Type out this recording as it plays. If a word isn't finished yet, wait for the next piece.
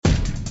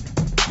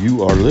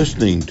You are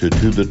listening to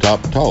the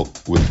Top Talk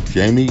with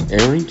Jamie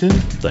Arrington.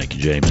 Thank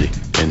you,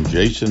 Jamesy. And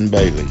Jason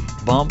Bailey.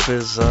 Bump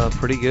is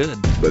pretty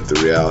good. But the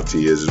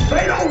reality is,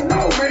 they don't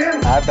know,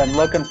 man. I've been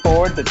looking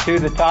forward to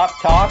the Top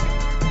Talk.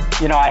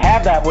 You know, I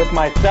have that with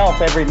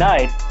myself every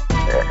night.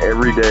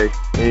 Every day,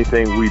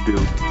 anything we do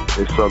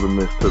is Southern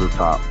Miss to the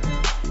top.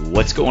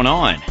 What's going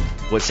on?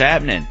 What's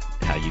happening?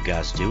 How you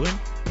guys doing?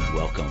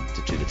 Welcome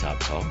to the Top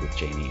Talk with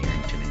Jamie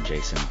Arrington and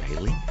Jason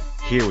Bailey.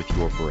 Here with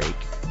your break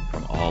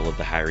from all of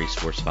the Higher East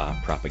Sports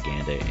 5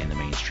 propaganda and the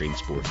mainstream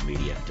sports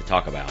media to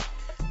talk about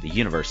the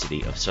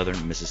University of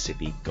Southern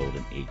Mississippi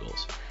Golden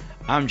Eagles.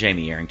 I'm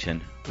Jamie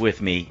Arrington.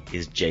 With me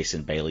is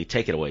Jason Bailey.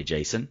 Take it away,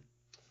 Jason.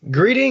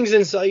 Greetings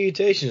and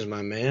salutations,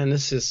 my man.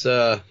 This is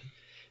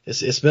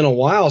it's been a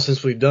while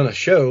since we've done a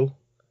show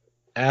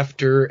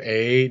after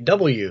a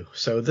W.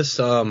 So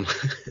this I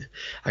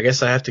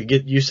guess I have to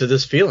get used to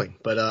this feeling,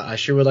 but I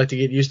sure would like to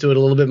get used to it a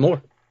little bit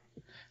more.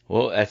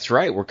 Well, that's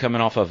right. We're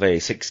coming off of a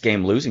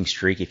 6-game losing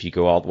streak if you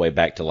go all the way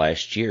back to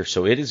last year.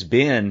 So it has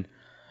been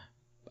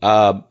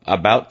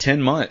about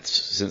 10 months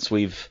since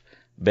we've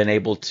been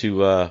able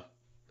to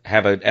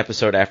have an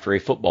episode after a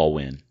football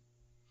win.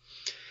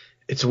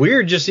 It's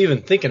weird just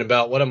even thinking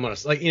about what I'm going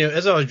to – like, you know,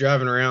 as I was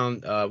driving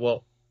around,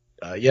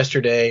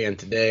 yesterday and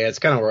today, that's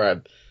kind of where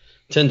I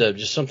tend to –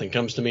 just something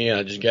comes to me and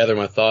I just gather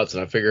my thoughts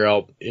and I figure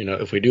out, you know,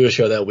 if we do a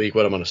show that week,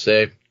 what I'm going to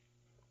say.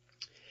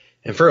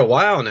 And for a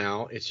while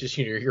now, it's just,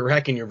 you know, you're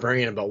racking your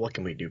brain about what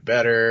can we do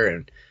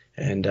better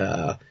and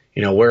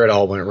you know, where it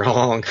all went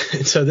wrong.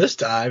 And so this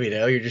time, you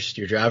know,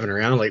 you're driving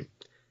around like,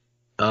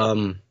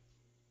 man,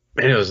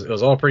 it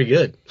was all pretty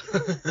good.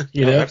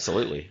 You know?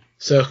 Absolutely.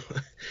 So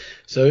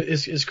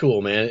it's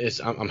cool, man.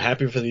 I'm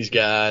happy for these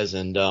guys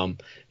and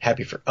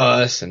happy for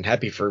us and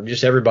happy for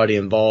just everybody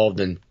involved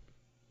and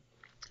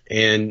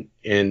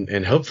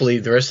hopefully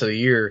the rest of the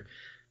year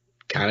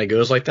kind of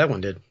goes like that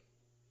one did.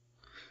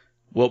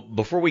 Well,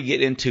 before we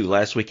get into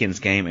last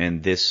weekend's game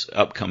and this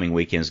upcoming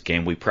weekend's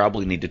game, we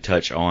probably need to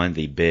touch on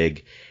the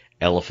big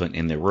elephant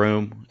in the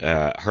room,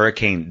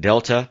 Hurricane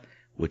Delta,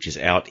 which is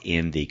out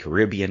in the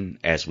Caribbean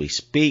as we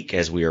speak,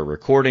 as we are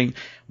recording.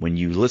 When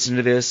you listen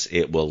to this,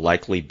 it will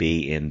likely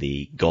be in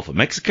the Gulf of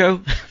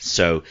Mexico.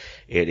 So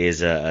it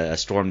is a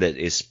storm that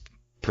is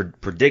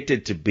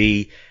predicted to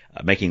be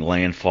making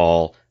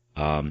landfall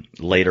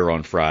later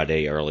on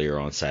Friday, earlier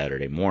on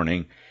Saturday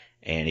morning.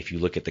 And if you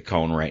look at the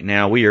cone right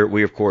now, we are in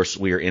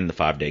the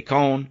 5-day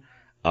cone,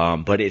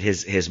 but it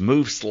has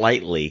moved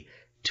slightly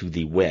to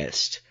the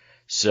west.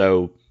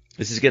 So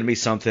this is going to be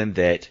something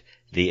that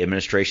the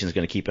administration is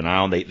going to keep an eye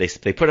on.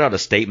 They put out a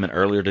statement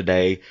earlier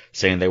today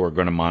saying they were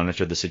going to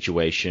monitor the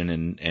situation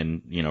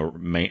and you know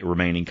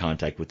remain in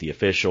contact with the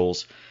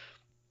officials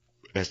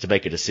as to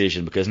make a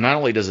decision, because not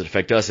only does it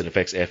affect us, it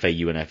affects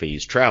FAU and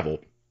FAU's travel.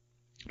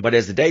 But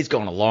as the day's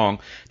gone along,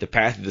 the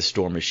path of the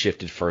storm has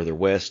shifted further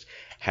west,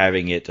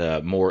 having it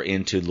more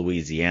into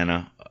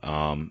Louisiana.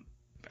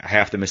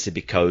 Half the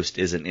Mississippi coast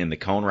isn't in the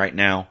cone right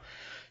now.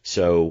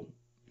 So,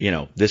 you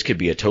know, this could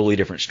be a totally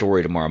different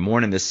story tomorrow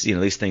morning.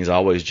 These things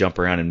always jump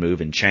around and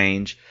move and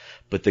change.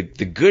 But the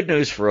good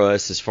news for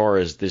us as far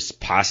as this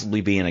possibly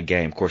being a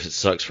game, of course it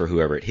sucks for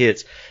whoever it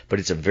hits, but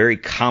it's a very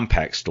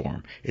compact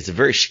storm. It's a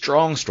very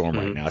strong storm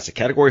right now. It's a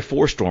Category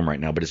 4 storm right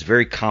now, but it's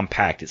very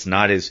compact. It's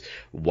not as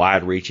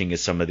wide-reaching as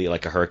some of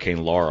like a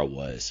Hurricane Laura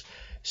was.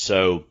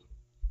 So,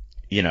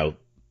 you know,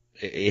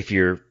 if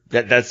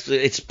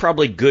it's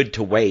probably good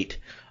to wait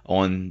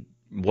on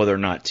whether or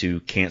not to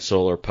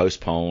cancel or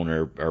postpone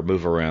or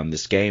move around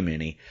this game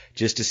any,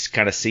 just to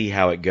kind of see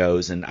how it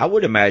goes. And I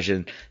would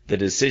imagine the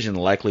decision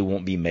likely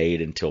won't be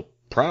made until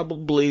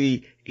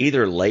probably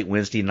either late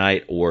Wednesday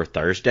night or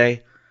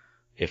Thursday,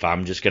 if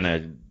I'm just going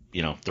to,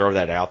 you know, throw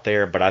that out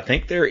there. But I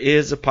think there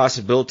is a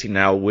possibility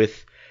now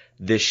with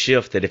this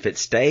shift that if it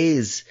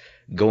stays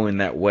going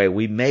that way,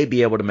 we may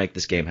be able to make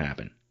this game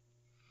happen.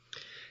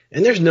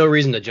 And there's no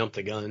reason to jump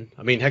the gun.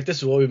 I mean, heck, this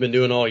is what we've been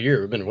doing all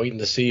year. We've been waiting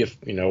to see if,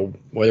 you know,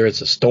 whether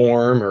it's a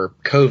storm or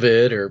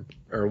COVID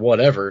or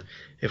whatever,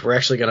 if we're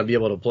actually going to be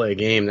able to play a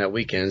game that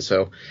weekend.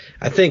 So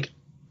I think,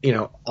 you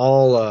know,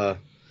 all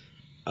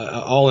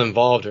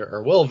involved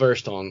are well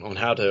versed on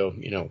how to,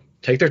 you know,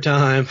 take their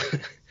time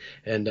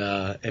and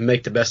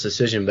make the best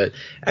decision. But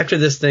after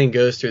this thing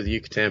goes through the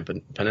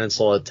Yucatan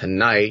Peninsula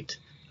tonight,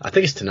 I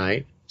think it's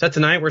tonight. Is that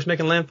tonight where it's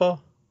making landfall?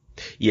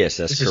 Yes,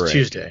 that's correct. This is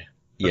Tuesday.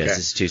 Yes, okay.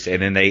 It's Tuesday.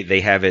 And then they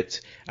have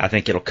it, I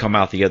think it'll come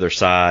out the other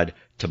side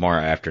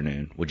tomorrow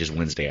afternoon, which is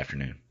Wednesday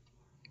afternoon.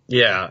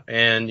 Yeah,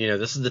 and, you know,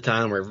 this is the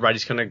time where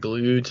everybody's kind of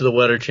glued to the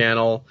Weather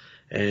Channel,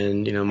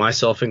 and, you know,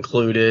 myself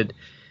included,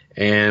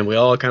 and we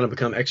all kind of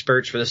become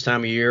experts for this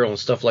time of year on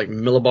stuff like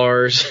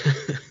millibars,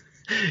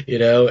 you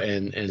know,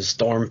 and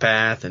storm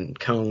path and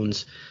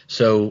cones.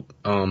 So,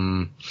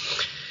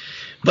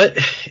 but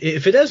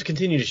if it does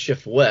continue to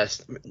shift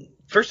west,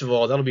 first of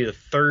all, that'll be the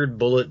third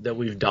bullet that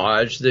we've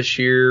dodged this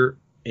year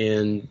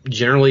in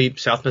generally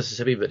South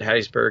Mississippi, but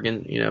Hattiesburg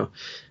and, you know,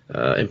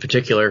 in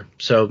particular.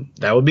 So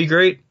that would be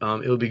great.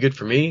 It would be good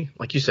for me.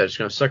 Like you said, it's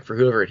going to suck for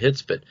whoever it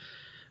hits, but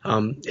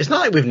It's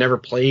not like we've never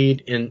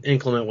played in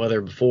inclement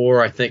weather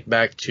before. I think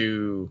back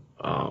to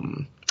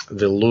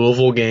the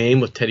Louisville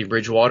game with Teddy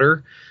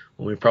Bridgewater,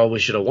 when we probably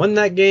should have won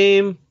that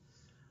game,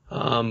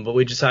 but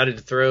we decided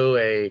to throw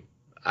a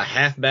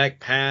halfback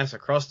pass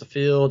across the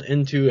field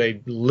into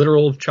a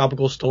literal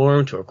tropical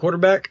storm to a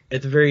quarterback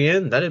at the very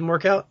end. That didn't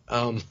work out.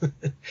 And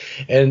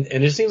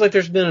it seems like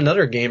there's been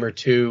another game or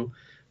two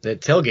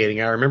that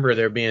tailgating. I remember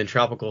there being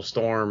tropical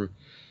storm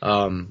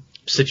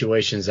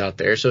situations out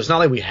there. So it's not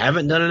like we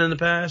haven't done it in the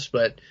past,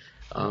 but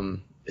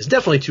it's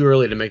definitely too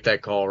early to make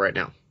that call right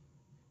now.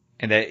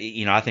 And that,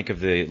 I think of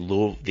the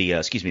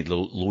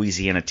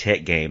Louisiana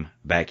Tech game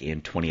back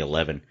in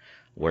 2011,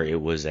 where it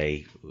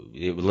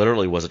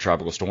literally was a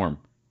tropical storm.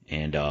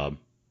 And I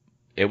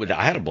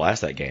had a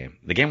blast that game.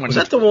 The game was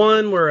that the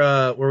one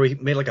where we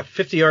made like a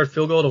 50-yard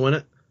field goal to win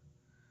it?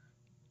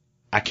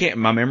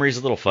 My memory's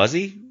a little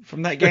fuzzy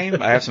from that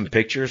game. I have some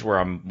pictures where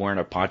I'm wearing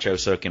a poncho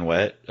soaking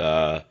wet.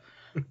 But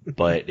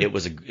I think it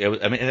was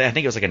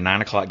like a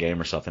 9:00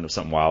 game or something. It was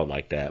something wild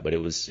like that. But it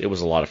was a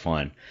lot of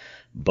fun.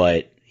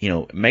 But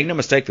make no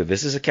mistake that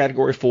this is a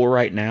Category 4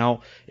 right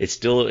now. It's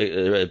still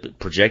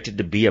projected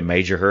to be a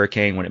major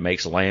hurricane when it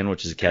makes land,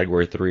 which is a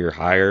Category 3 or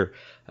higher.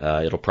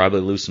 It'll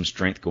probably lose some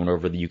strength going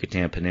over the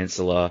Yucatan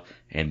Peninsula,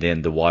 and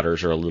then the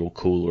waters are a little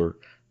cooler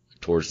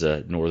towards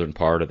the northern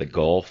part of the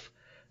Gulf.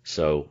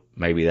 So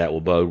maybe that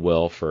will bode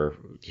well for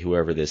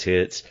whoever this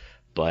hits.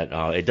 But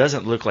it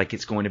doesn't look like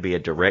it's going to be a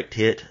direct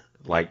hit,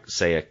 like,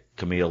 say, a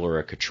Camille or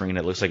a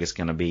Katrina. It looks like it's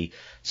going to be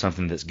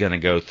something that's going to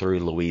go through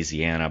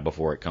Louisiana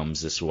before it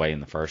comes this way in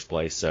the first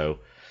place.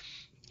 So,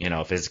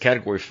 if it's a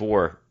Category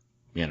 4,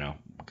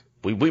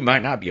 we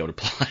might not be able to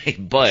play.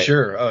 But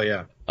sure, oh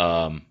yeah.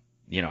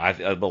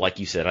 But like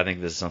you said, I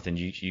think this is something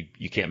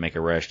you can't make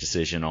a rash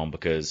decision on,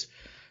 because,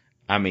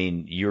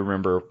 you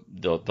remember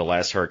the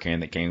last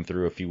hurricane that came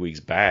through a few weeks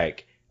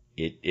back.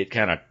 It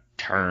kind of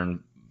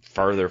turned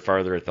further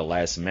at the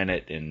last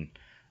minute and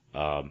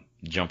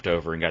jumped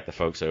over and got the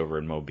folks over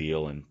in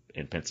Mobile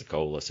and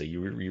Pensacola. So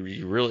you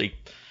really,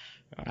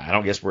 I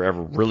don't guess we're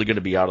ever really going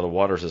to be out of the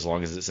waters as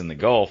long as it's in the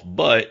Gulf.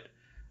 But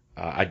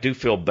I do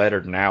feel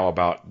better now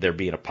about there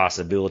being a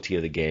possibility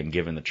of the game,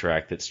 given the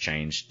track that's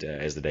changed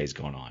as the day's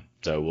gone on.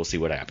 So we'll see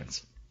what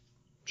happens.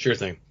 Sure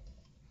thing.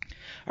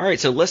 All right,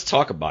 so let's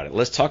talk about it.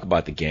 Let's talk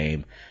about the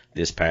game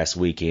this past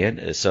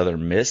weekend.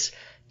 Southern Miss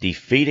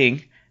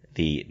defeating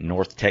the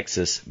North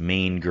Texas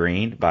Mean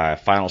Green by a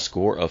final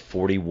score of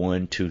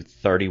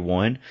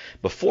 41-31.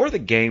 Before the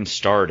game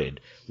started,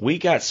 we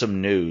got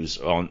some news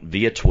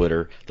via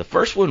Twitter. The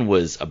first one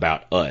was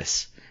about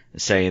us,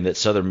 saying that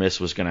Southern Miss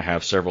was going to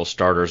have several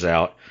starters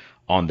out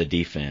on the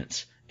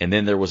defense. And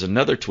then there was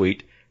another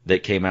tweet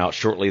that came out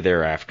shortly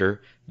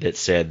thereafter that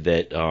said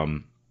that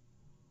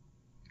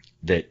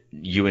that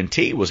UNT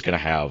was going to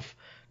have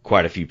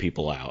quite a few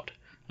people out.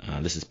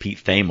 This is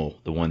Pete Thamel,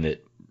 the one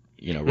that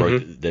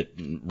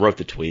wrote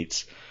the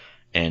tweets,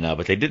 and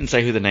but they didn't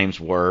say who the names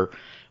were.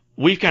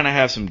 We kind of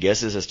have some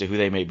guesses as to who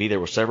they may be. There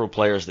were several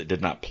players that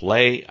did not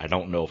play. I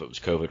don't know if it was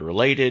COVID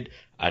related.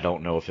 I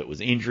don't know if it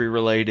was injury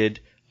related.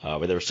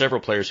 But there were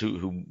several players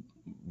who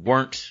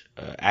weren't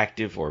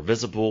active or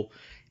visible,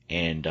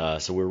 and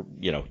so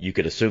you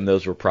could assume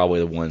those were probably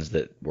the ones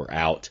that were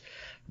out.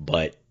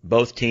 But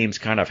both teams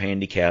kind of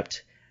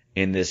handicapped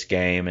in this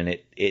game, and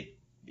it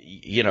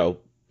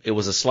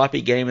was a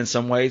sloppy game in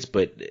some ways,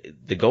 but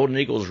the Golden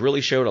Eagles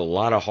really showed a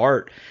lot of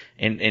heart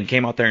and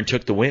came out there and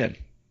took the win.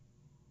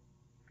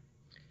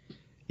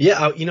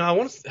 Yeah,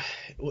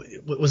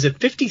 was it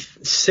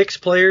 56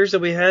 players that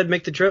we had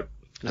make the trip?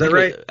 Is that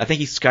right? I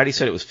think Scotty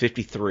said it was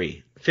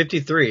 53.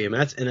 53. I mean,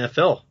 that's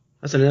NFL.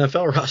 That's an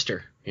NFL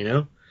roster,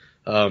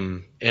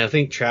 And I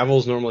think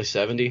travel's normally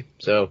 70.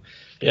 So,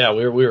 yeah,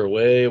 we were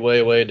way,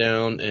 way, way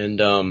down. And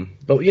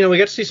but we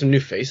got to see some new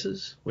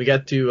faces. We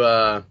got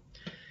to.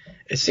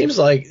 It seems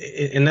like,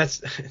 and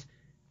that's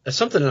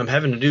something that I'm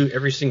having to do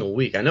every single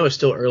week. I know it's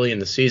still early in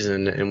the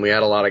season, and we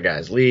had a lot of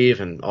guys leave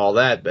and all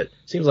that, but it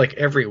seems like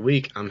every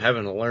week I'm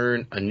having to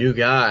learn a new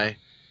guy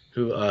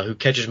who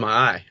catches my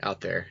eye out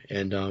there,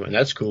 and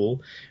that's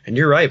cool. And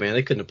you're right, man.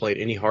 They couldn't have played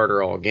any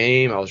harder all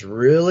game. I was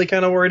really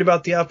kind of worried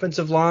about the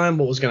offensive line,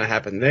 what was going to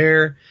happen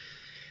there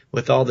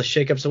with all the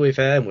shakeups that we've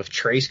had, and with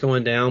Trace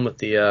going down with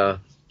the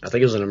I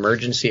think it was an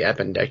emergency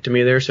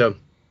appendectomy there. So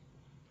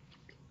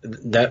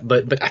that,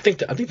 but I think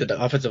that the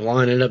offensive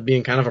line ended up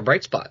being kind of a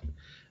bright spot.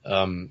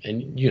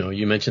 And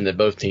you mentioned that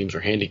both teams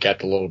are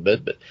handicapped a little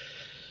bit, but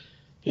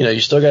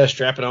you still got to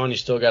strap it on. You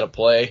still got to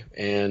play,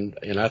 and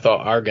I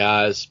thought our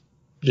guys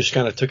just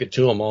kind of took it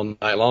to them all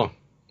night long.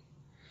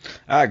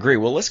 I agree.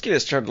 Well, let's get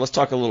it started. Let's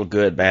talk a little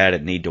good, bad,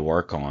 and need to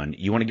work on.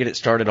 You want to get it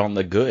started on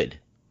the good?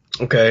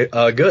 Okay,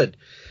 good.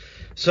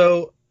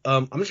 So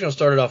I'm just going to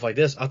start it off like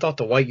this. I thought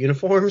the white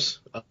uniforms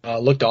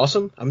looked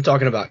awesome. I'm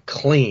talking about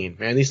clean,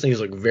 man. These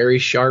things look very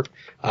sharp.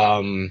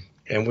 And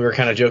we were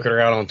kind of joking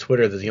around on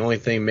Twitter that the only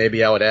thing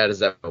maybe I would add is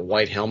that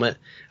white helmet.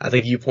 I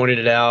think you pointed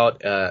it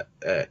out.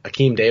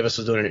 Akeem Davis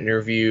was doing an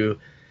interview,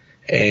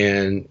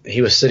 and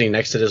he was sitting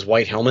next to this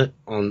white helmet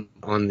on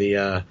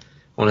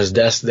his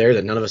desk there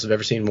that none of us have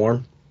ever seen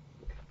worn.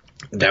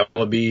 That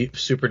would be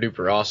super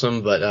duper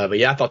awesome. But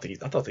yeah, I thought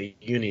the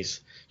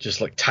unis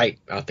just looked tight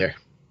out there.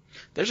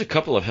 There's a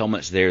couple of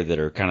helmets there that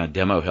are kind of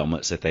demo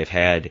helmets that they've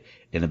had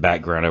in the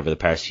background over the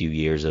past few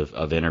years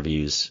of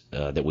interviews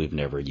that we've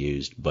never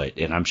used,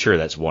 and I'm sure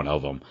that's one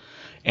of them.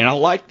 And I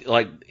like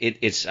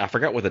it's I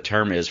forgot what the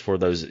term is for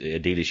those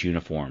Adidas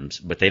uniforms,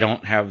 but they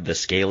don't have the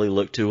scaly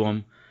look to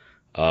them.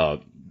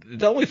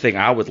 The only thing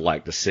I would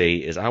like to see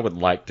is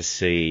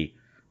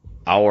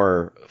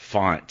our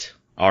font,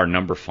 our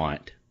number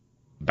font,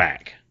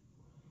 back.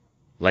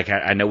 Like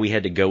I know we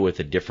had to go with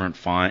a different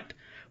font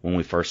when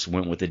we first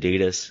went with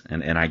Adidas,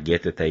 and I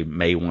get that they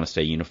may want to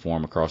stay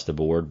uniform across the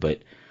board,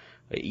 but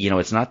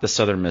it's not the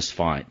Southern Miss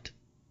font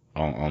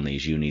on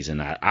these unis,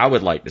 and I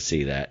would like to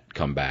see that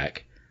come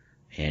back.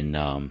 And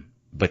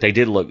but they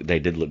did look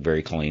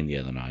very clean the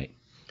other night.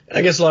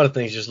 I guess a lot of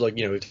things just look,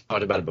 we've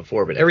talked about it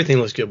before, but everything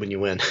looks good when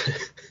you win.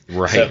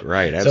 Right,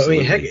 right,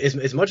 absolutely. So, I mean, heck,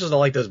 as much as I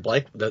like those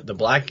the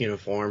black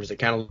uniforms that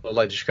kind of look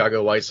like the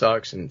Chicago White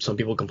Sox, and some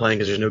people complain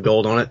because there's no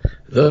gold on it,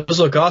 those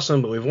look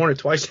awesome, but we've worn it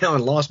twice now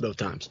and lost both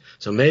times.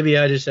 So maybe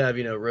I just have,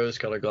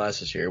 rose-colored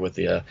glasses here with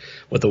the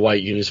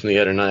white unis from the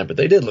other night, but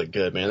they did look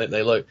good, man.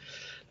 They look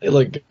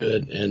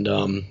good,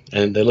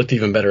 and they looked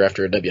even better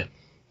after a W.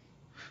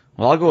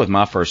 Well, I'll go with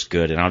my first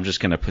good, and I'm just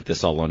going to put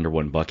this all under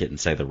one bucket and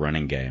say the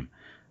running game.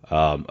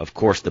 Of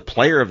course, the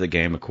player of the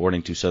game,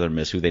 according to Southern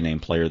Miss, who they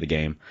named player of the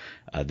game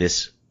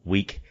this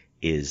week,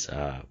 is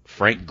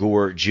Frank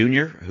Gore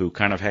Jr., who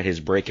kind of had his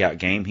breakout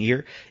game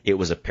here. It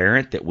was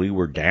apparent that we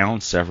were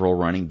down several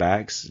running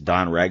backs.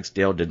 Don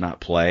Ragsdale did not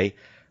play.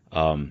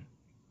 I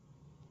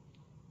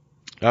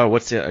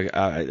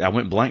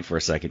went blank for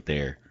a second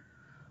there.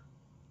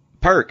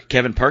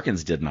 Kevin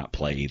Perkins did not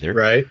play either.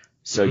 Right.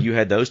 So you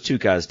had those two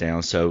guys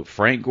down. So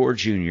Frank Gore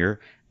Jr.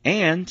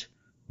 and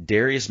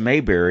Darius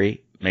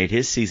Mayberry made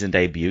his season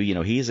debut.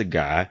 He's a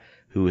guy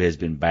who has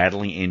been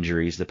battling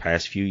injuries the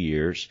past few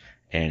years,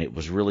 and it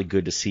was really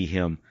good to see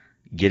him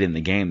get in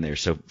the game there.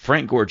 So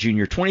Frank Gore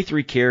Jr.,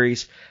 23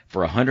 carries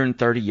for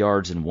 130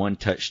 yards and 1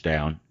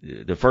 touchdown.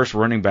 The first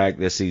running back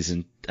this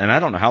season, and I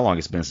don't know how long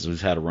it's been since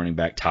we've had a running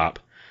back top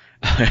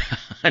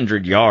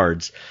 100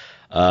 yards.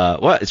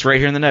 It's right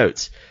here in the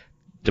notes.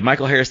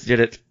 DeMichael Harris did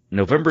it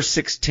November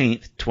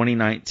 16th,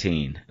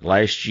 2019,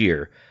 last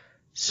year.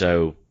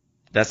 So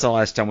that's the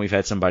last time we've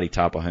had somebody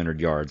top 100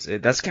 yards.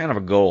 That's kind of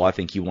a goal I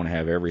think you want to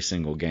have every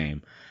single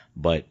game.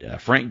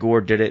 But Frank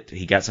Gore did it.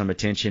 He got some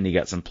attention. He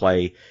got some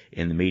play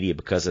in the media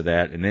because of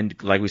that. And then,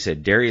 like we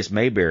said, Darius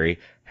Mayberry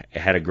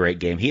had a great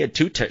game. He had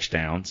 2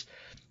 touchdowns,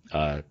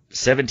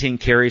 17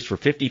 carries for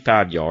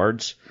 55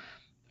 yards.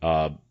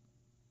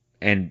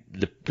 And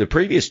the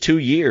previous 2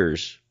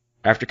 years,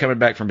 after coming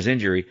back from his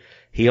injury,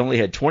 he only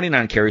had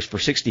 29 carries for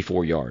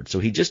 64 yards. So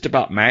he just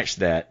about matched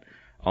that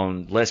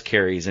on less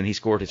carries, and he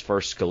scored his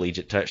first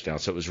collegiate touchdown.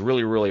 So it was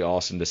really, really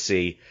awesome to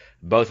see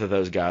both of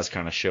those guys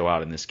kind of show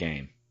out in this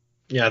game.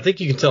 Yeah, I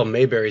think you can tell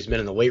Mayberry's been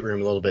in the weight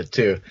room a little bit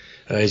too.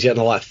 He's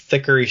gotten a lot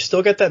thicker. He's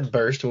still got that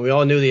burst, and we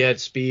all knew he had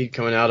speed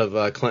coming out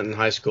of Clinton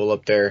High School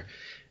up there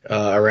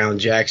around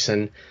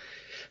Jackson.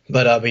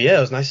 But yeah,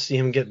 it was nice to see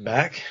him get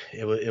back.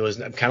 It was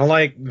kind of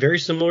like very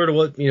similar to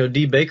what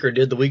D Baker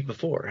did the week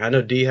before. I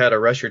know D had a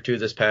rush or two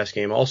this past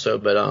game also,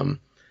 but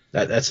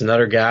that's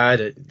another guy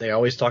that they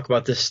always talk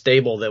about, this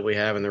stable that we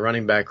have in the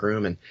running back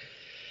room, and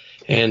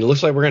it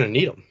looks like we're going to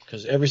need him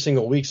because every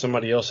single week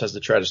somebody else has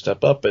to try to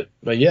step up.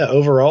 But yeah,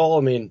 overall,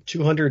 I mean,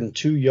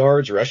 202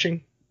 yards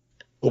rushing.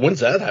 Well,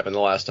 when's that happened the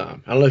last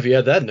time? I don't know if you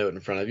had that note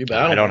in front of you, but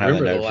I don't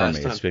remember the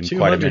last time. It's been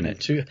quite a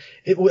minute.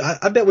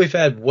 I bet we've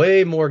had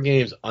way more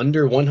games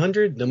under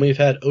 100 than we've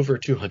had over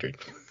 200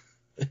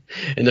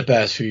 in the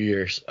past few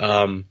years.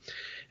 And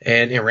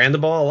it ran the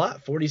ball a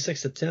lot,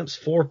 46 attempts,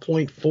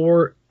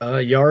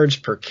 4.4 yards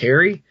per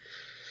carry.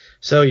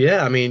 So,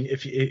 yeah, I mean,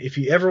 if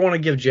you ever want to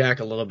give Jack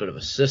a little bit of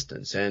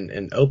assistance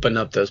and open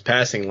up those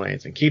passing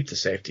lanes and keep the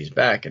safeties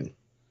back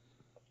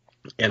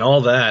and all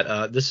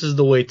that, this is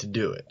the way to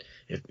do it.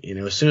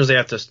 As soon as they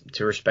have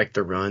to respect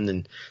the run,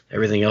 then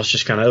everything else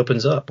just kind of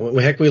opens up.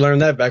 Heck, we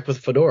learned that back with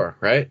Fedora,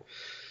 right?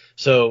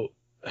 So,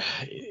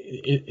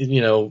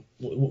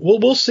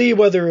 we'll see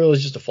whether it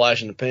was just a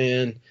flash in the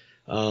pan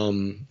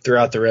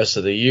throughout the rest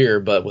of the year.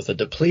 But with a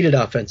depleted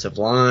offensive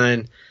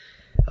line,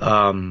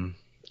 and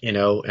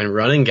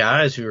running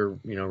guys who are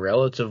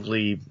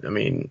relatively,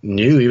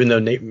 new, even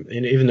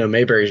though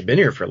Mayberry's been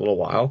here for a little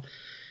while,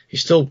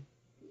 he's still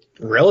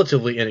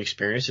relatively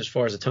inexperienced as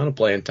far as a ton of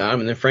playing time.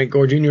 And then Frank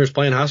Gore Jr. was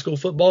playing high school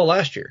football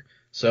last year.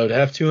 So to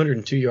have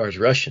 202 yards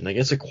rushing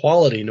against a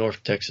quality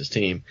North Texas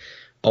team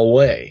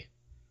away,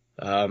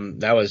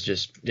 that was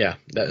just, that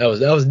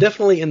was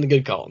definitely in the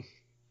good column.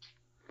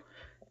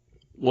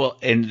 Well,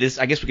 and this,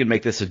 I guess we could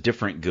make this a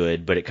different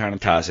good, but it kind of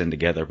ties in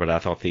together. But I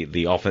thought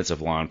the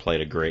offensive line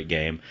played a great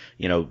game.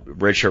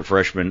 Redshirt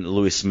freshman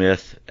Louis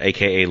Smith,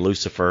 a.k.a.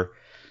 Lucifer,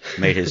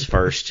 made his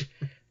first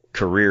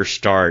career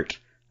start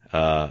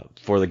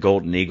for the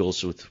Golden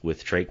Eagles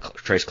with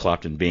Trace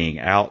Clopton being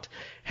out.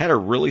 Had a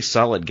really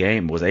solid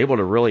game, was able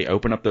to really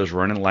open up those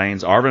running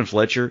lanes. Arvin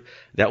Fletcher,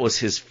 that was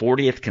his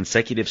 40th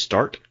consecutive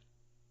start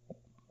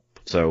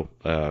So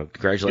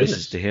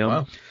congratulations to him.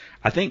 Wow.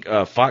 I think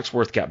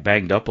Foxworth got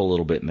banged up a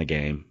little bit in the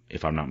game,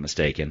 if I'm not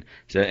mistaken.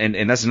 So,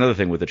 and that's another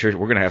thing with the church.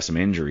 We're going to have some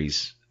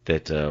injuries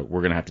that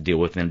we're going to have to deal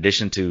with in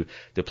addition to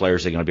the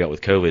players that are going to be out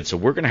with COVID. So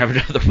we're going to have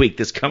another week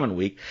this coming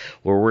week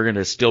where we're going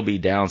to still be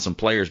down some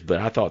players. But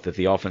I thought that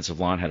the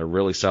offensive line had a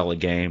really solid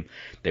game.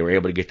 They were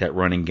able to get that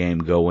running game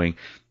going.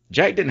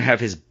 Jack didn't have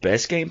his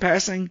best game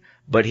passing,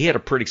 but he had a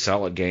pretty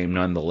solid game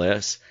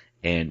nonetheless.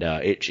 And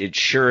it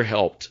sure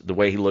helped the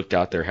way he looked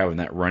out there having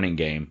that running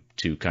game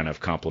to kind of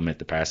complement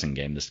the passing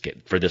game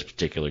for this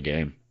particular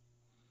game.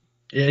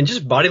 Yeah, and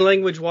just body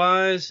language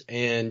wise,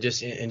 and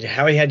just and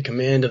how he had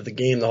command of the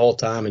game the whole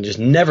time, and just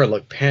never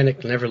looked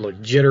panicked, never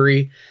looked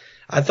jittery.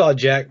 I thought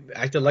Jack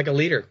acted like a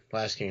leader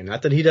last game.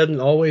 Not that he doesn't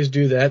always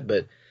do that,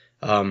 but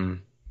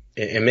and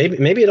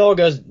maybe it all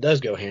does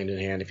go hand in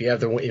hand. If you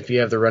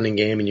have the running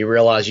game and you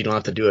realize you don't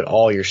have to do it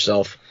all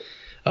yourself,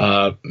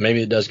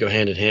 maybe it does go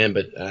hand in hand.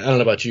 But I don't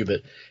know about you,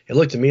 but it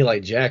looked to me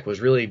like Jack was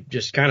really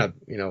just kind of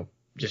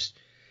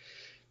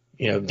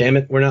damn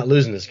it, we're not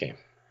losing this game,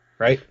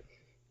 right?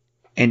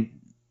 And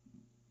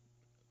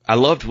I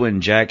loved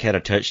when Jack had a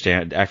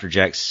touchdown after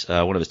Jack's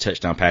one of his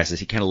touchdown passes.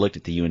 He kind of looked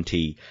at the UNT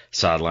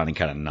sideline and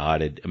kind of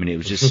nodded. I mean, it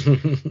was just,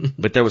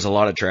 but there was a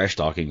lot of trash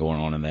talking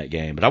going on in that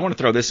game. But I want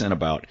to throw this in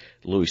about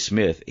Louis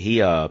Smith. He,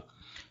 the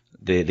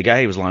guy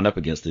he was lined up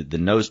against, the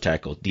nose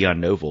tackle, Dion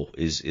Noble,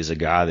 is a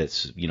guy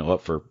that's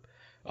up for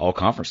all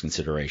conference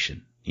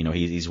consideration.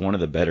 He's one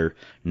of the better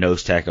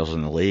nose tackles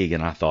in the league,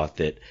 and I thought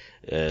that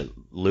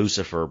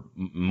Lucifer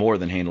more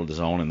than handled his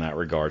own in that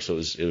regard. So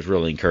it was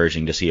really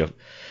encouraging to see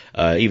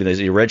even as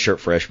a redshirt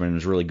freshman. It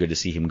was really good to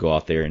see him go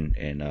out there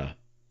and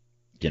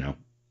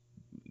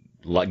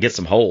get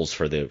some holes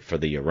for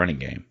the running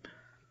game.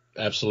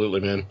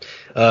 Absolutely, man.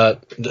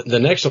 The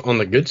next on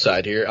the good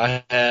side here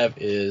I have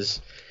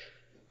is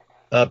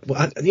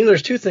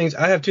there's two things.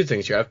 I have two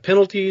things here. I have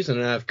penalties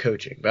and I have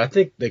coaching, but I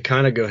think they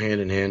kind of go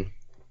hand in hand.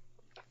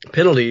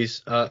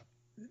 Penalties. I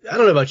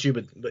don't know about you,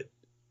 but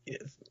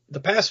the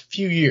past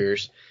few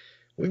years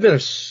we've been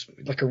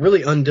a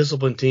really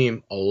undisciplined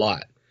team a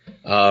lot.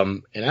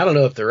 And I don't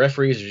know if the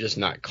referees are just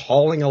not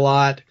calling a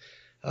lot,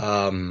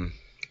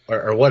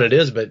 or what it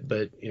is, but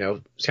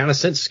kind of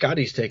since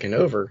Scotty's taken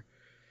over,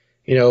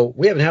 we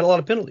haven't had a lot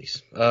of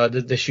penalties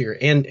this year.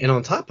 And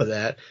on top of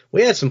that,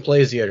 we had some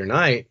plays the other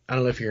night. I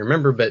don't know if you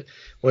remember, but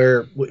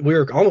where we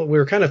were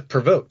kind of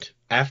provoked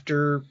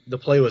after the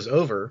play was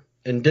over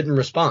and didn't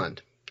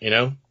respond.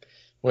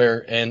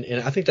 Where and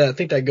I think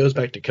that goes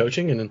back to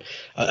coaching. And then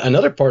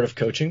another part of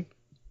coaching,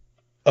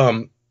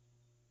 like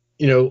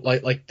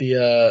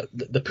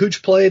the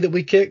pooch play that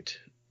we kicked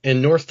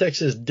and North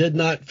Texas did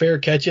not fair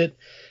catch it.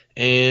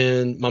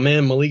 And my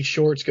man Malik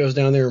Shorts goes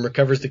down there and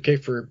recovers the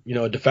kick for,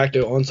 a de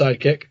facto onside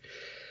kick,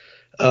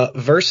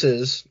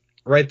 versus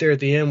right there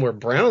at the end where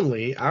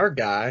Brownlee, our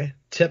guy,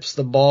 tips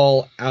the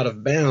ball out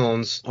of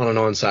bounds on an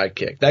onside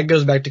kick. That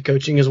goes back to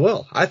coaching as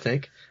well, I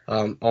think.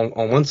 On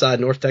one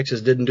side, North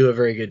Texas didn't do a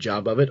very good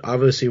job of it.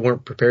 Obviously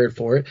weren't prepared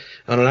for it.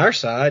 And on our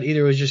side, either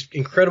it was just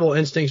incredible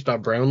instincts by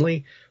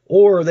Brownlee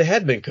or they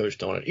had been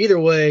coached on it. Either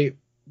way,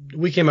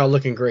 we came out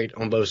looking great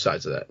on both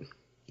sides of that.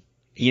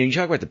 You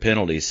talk about the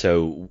penalties.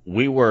 So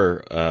we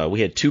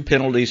had 2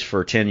 penalties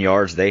for 10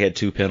 yards. They had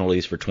 2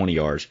 penalties for 20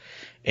 yards.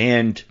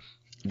 And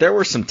there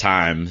were some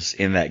times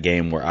in that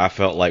game where I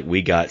felt like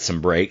we got some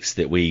breaks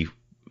that we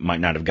might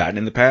not have gotten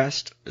in the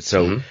past.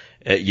 So,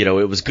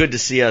 it was good to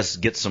see us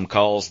get some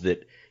calls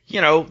that,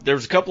 there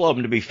was a couple of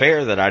them, to be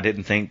fair, that I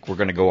didn't think were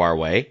going to go our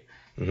way.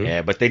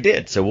 Yeah, but they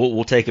did. So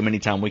we'll take them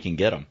anytime we can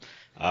get them.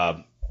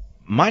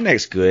 My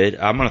next good,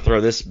 I'm going to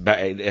throw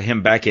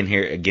him back in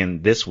here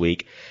again this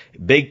week.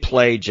 Big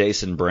play,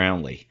 Jason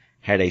Brownlee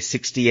had a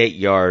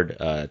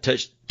 68-yard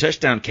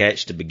touchdown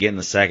catch to begin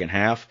the second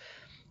half.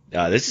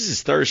 This is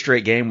his third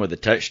straight game with a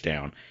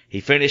touchdown. He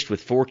finished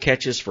with 4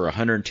 catches for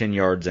 110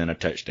 yards and a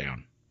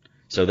touchdown.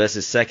 So that's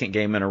his second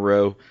game in a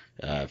row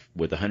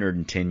with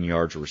 110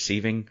 yards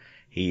receiving.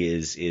 He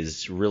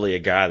is really a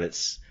guy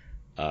that's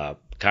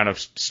kind of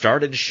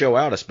started to show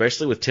out,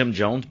 especially with Tim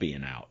Jones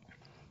being out.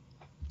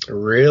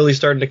 Really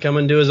starting to come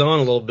into his own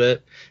a little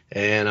bit,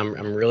 and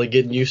I'm really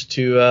getting used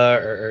to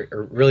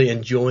or really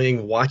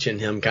enjoying watching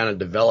him kind of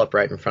develop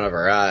right in front of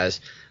our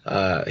eyes.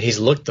 He's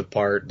looked the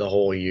part the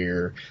whole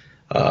year,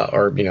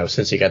 or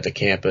since he got to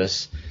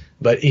campus,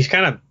 but he's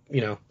kind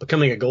of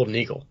becoming a golden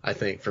eagle, I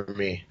think, for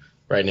me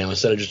right now,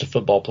 instead of just a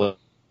football player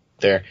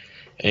there.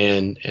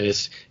 And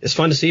it's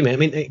fun to see, man. I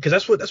mean, because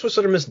that's what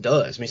Southern Miss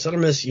does. I mean,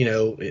 Southern Miss,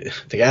 the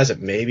guys that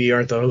maybe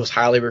aren't the most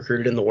highly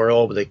recruited in the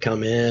world, but they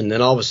come in, and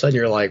then all of a sudden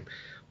you're like,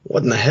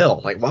 what in the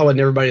hell? Like, why wouldn't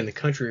everybody in the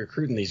country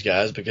recruiting these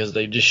guys? Because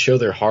they just show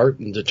their heart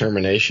and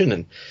determination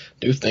and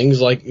do things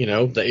like, the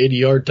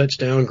 80-yard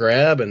touchdown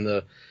grab and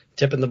the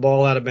tipping the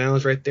ball out of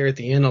bounds right there at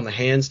the end on the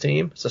hands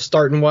team. It's a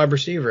starting wide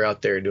receiver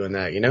out there doing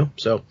that,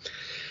 So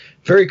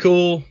very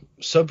cool.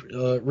 So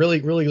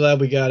really, really glad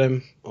we got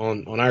him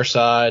on our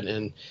side,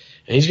 and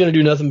he's going to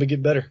do nothing but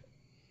get better.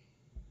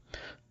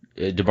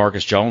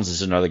 DeMarcus Jones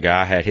is another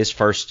guy. Had his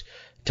first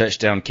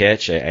touchdown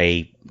catch,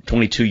 a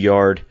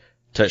 22-yard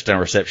touchdown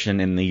reception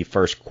in the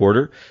first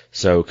quarter.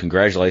 So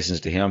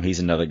congratulations to him. He's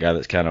another guy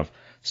that's kind of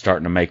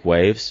starting to make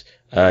waves.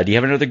 Do you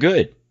have another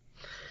good?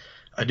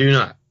 I do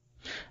not.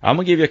 I'm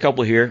going to give you a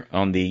couple here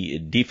on the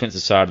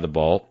defensive side of the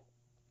ball.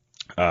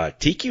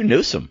 TQ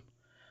Newsome,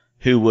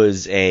 who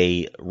was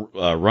a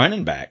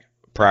running back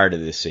prior to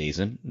this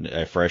season,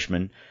 a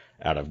freshman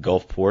out of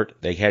Gulfport.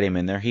 They had him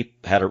in there. He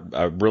had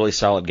a really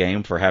solid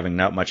game for having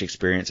not much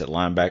experience at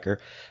linebacker.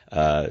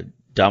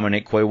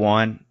 Dominic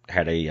Quaywan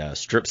had a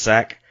strip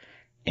sack,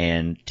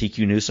 and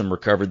TQ Newsome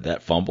recovered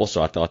that fumble,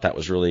 so I thought that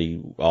was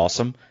really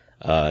awesome.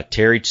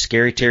 Scary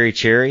Terry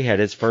Cherry had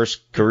his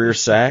first career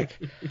sack.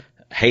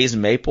 Hayes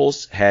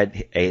Maples had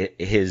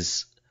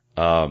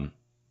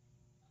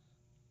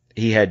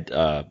he had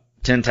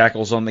 10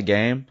 tackles on the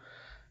game.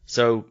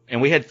 So,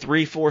 and we had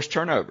 3 forced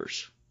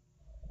turnovers,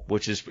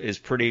 which is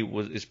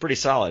pretty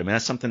solid. I mean,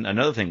 that's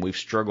another thing we've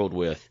struggled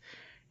with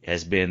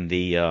has been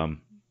the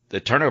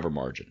turnover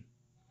margin.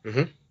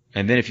 Mm-hmm.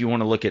 And then if you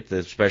want to look at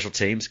the special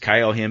teams,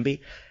 Kyle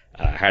Hemby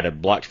had a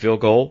blocked field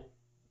goal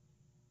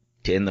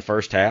to end the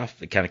first half.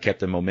 It kind of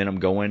kept the momentum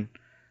going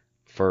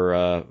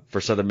for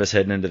Southern Miss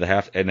heading into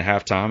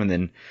halftime. And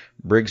then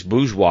Briggs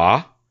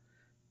Bourgeois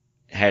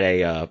had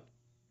a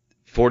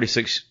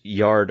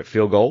 46-yard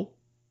field goal.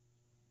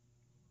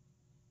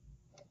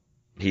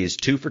 He is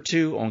 2 for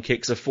 2 on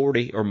kicks of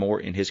 40 or more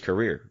in his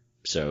career.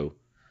 So,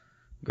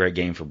 great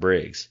game for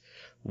Briggs.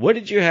 What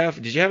did you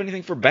have? Did you have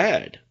anything for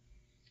bad?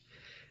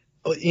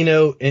 You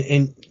know,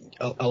 and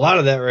a lot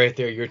of that right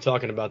there, you're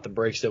talking about the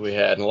breaks that we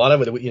had. And a lot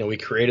of it, we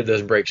created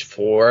those breaks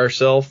for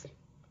ourselves.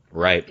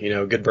 Right. You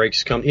know, good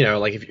breaks come,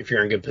 like if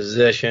you're in good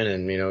position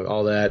and,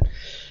 all that,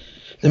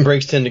 then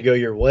breaks tend to go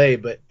your way.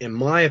 But in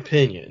my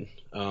opinion,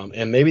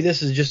 and maybe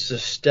this is just a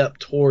step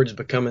towards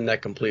becoming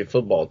that complete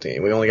football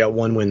team. We only got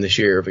one win this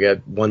year. We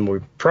got one we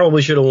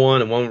probably should have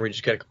won and one where we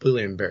just got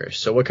completely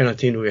embarrassed. So what kind of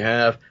team do we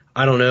have?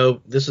 I don't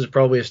know. This is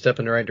probably a step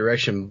in the right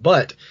direction.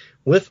 But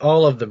with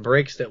all of the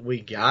breaks that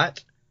we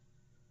got,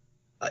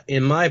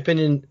 in my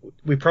opinion,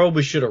 we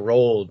probably should have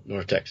rolled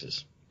North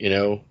Texas,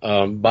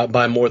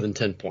 by more than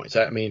 10 points.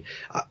 I mean,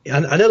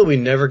 I know that we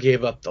never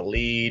gave up the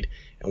lead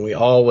and we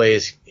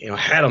always,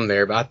 had them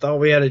there, but I thought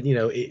we had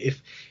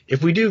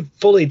if we do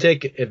fully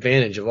take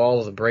advantage of all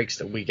of the breaks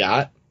that we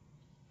got,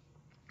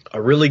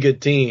 a really good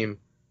team,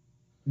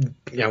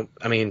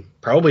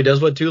 probably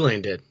does what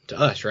Tulane did to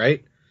us,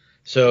 right?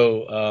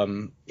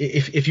 So,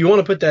 if you want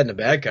to put that in the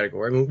bad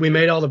category, we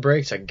made all the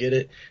breaks. I get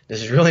it.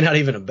 This is really not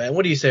even a bad.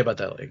 What do you say about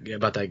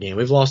that game?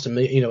 We've lost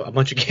a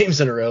bunch of games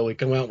in a row. We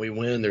come out, we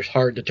win. There's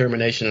heart,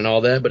 determination, and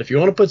all that. But if you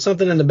want to put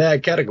something in the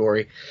bad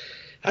category,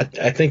 I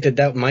think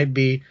that might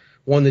be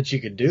one that you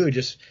could do.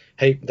 Just,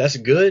 hey, that's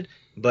good,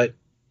 but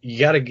you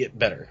got to get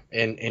better,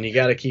 and you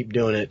got to keep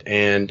doing it.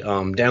 And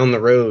down the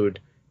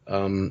road,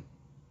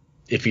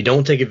 if you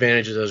don't take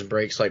advantage of those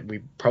breaks like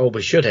we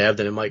probably should have,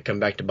 then it might come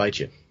back to bite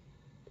you.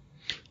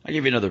 I'll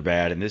give you another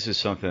bad, and this is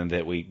something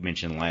that we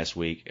mentioned last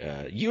week.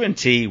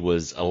 UNT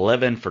was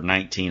 11 for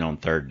 19 on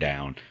third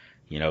down.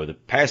 The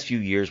past few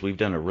years we've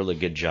done a really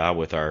good job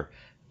with our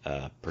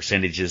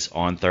percentages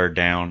on third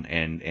down,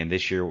 and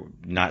this year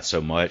not so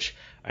much.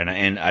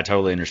 And I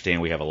totally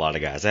understand we have a lot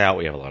of guys out.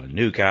 We have a lot of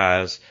new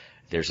guys.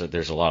 There's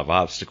a lot of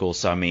obstacles.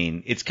 So, I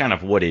mean, it's kind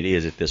of what it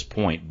is at this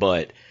point.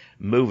 But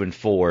moving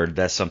forward,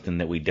 that's something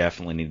that we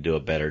definitely need to do a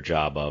better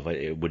job of.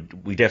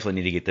 We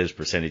definitely need to get those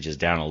percentages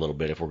down a little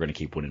bit if we're going to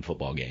keep winning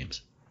football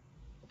games.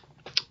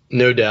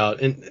 No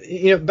doubt.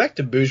 And, back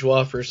to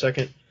Bourgeois for a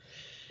second.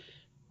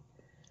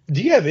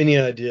 Do you have any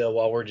idea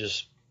why we're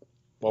just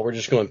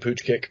going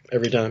pooch kick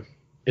every time?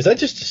 Is that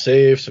just to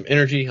save some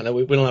energy? I know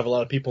we don't have a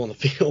lot of people on the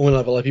field. We don't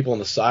have a lot of people on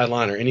the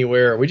sideline or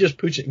anywhere. Are we just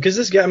pooching? Because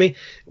this guy,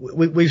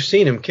 we've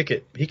seen him kick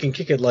it. He can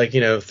kick it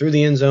through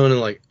the end zone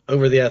and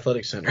over the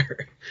athletic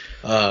center.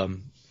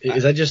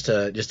 Is that just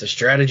a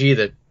strategy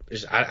that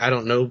I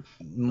don't know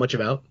much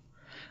about?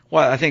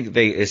 Well, I think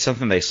it's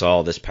something they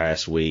saw this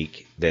past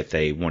week that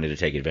they wanted to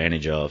take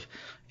advantage of.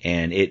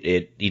 And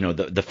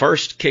the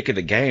first kick of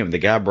the game, the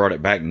guy brought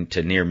it back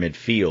to near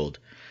midfield.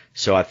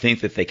 So I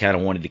think that they kind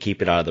of wanted to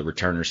keep it out of the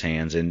returner's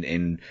hands,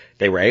 and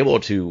they were able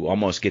to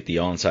almost get the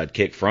onside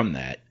kick from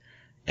that.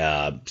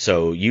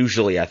 So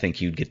usually I think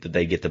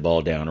they get the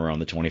ball down around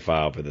the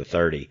 25 or the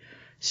 30.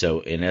 So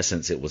in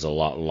essence, it was a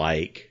lot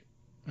like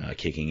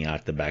kicking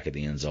out the back of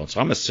the end zone. So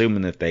I'm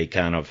assuming that they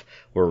kind of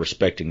were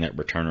respecting that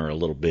returner a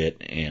little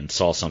bit and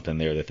saw something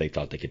there that they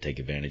thought they could take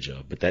advantage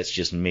of. But that's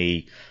just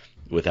me,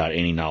 without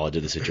any knowledge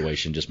of the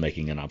situation, just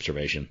making an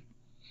observation.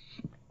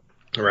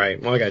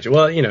 Right. Well, I got you.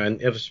 Well,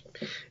 and it was.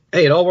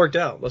 Hey, it all worked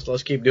out.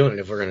 Let's keep doing it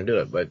if we're going to do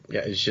it. But,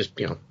 yeah, it's just,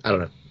 I don't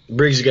know.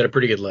 Briggs has got a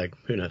pretty good leg.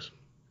 Who knows?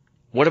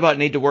 What about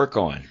need to work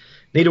on?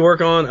 Need to work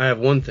on? I have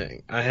one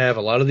thing. I have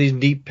a lot of these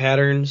deep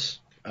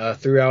patterns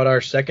throughout our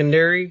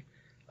secondary.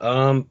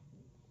 Bluntly,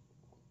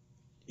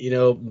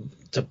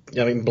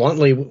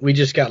 we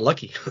just got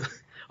lucky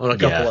on a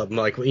couple of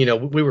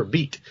them. We were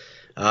beat.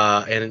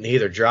 And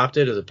either dropped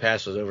it or the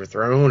pass was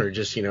overthrown or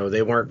just,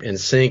 they weren't in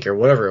sync or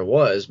whatever it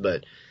was.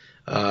 But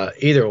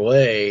either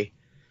way,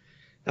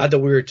 Not that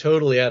we were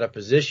totally out of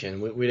position.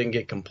 We didn't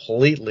get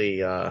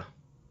completely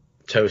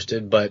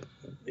toasted, but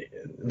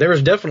there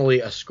was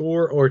definitely a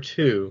score or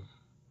two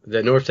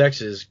that North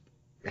Texas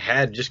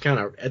had just kind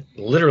of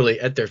literally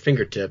at their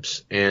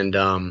fingertips, and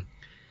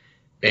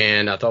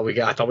I thought we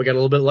got a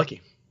little bit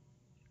lucky.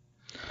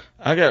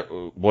 I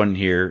got one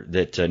here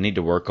that need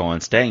to work on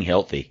staying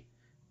healthy.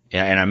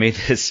 Yeah, and I mean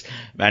this.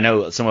 I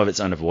know some of it's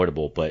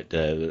unavoidable, but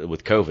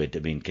with COVID, I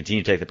mean,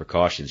 continue to take the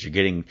precautions. You're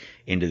getting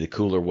into the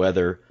cooler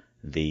weather.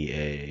 The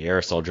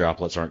aerosol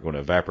droplets aren't going to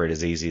evaporate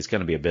as easy. It's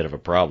going to be a bit of a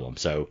problem.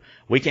 So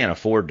we can't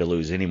afford to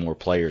lose any more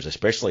players,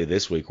 especially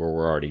this week where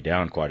we're already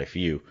down quite a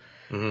few.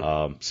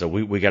 Mm-hmm. So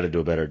we got to do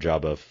a better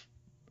job of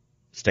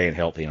staying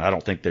healthy. And I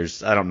don't think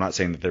I'm not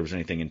saying that there was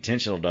anything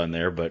intentional done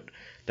there, but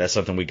that's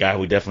something we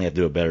definitely have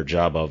to do a better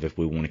job of if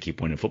we want to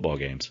keep winning football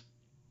games.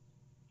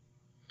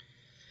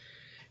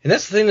 And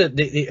that's the thing that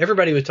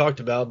everybody we talked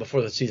about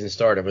before the season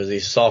started was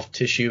these soft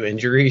tissue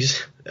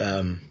injuries.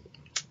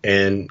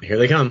 And here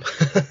they come.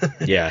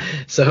 Yeah.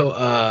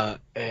 So,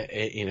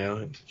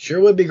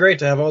 sure would be great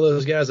to have all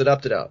those guys that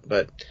opted out,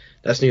 but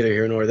that's neither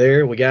here nor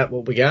there. We got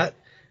what we got,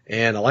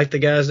 and I like the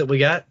guys that we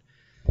got.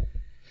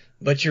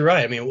 But you're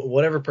right. I mean,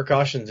 whatever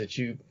precautions that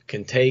you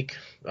can take,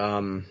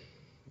 you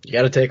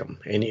got to take them,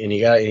 and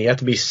you have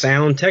to be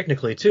sound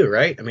technically too,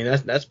 right? I mean,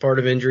 that's part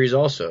of injuries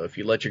also. If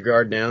you let your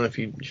guard down, if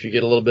you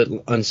get a little bit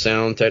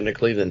unsound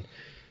technically, then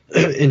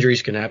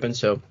injuries can happen.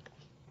 So.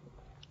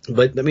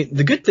 But, I mean,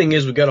 the good thing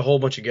is we've got a whole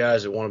bunch of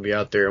guys that want to be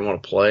out there and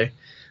want to play.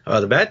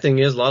 The bad thing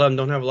is a lot of them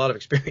don't have a lot of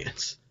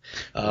experience.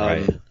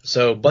 Right.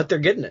 So, but they're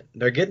getting it.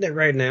 They're getting it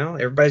right now.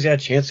 Everybody's got a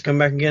chance to come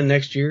back again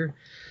next year.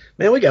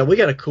 Man, we got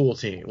a cool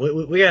team.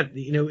 We got,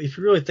 if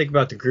you really think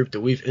about the group that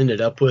we've ended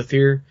up with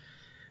here,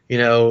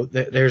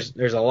 there's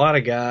a lot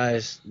of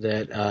guys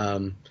that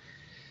I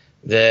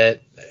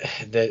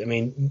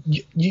mean,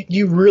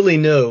 you really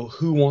know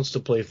who wants to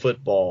play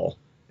football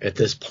at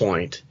this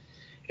point.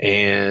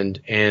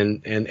 And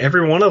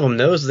every one of them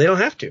knows they don't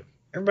have to.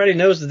 Everybody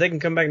knows that they can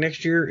come back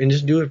next year and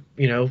just do it,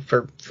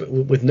 for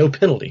with no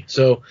penalty.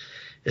 So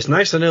it's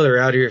nice to know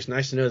they're out here. It's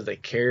nice to know that they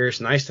care.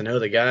 It's nice to know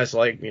that guys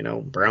like,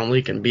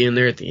 Brownlee can be in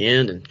there at the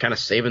end and kind of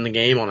saving the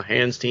game on a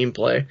hands team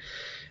play.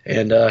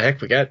 And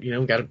heck, we got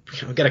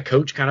a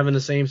coach kind of in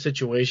the same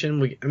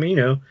situation. I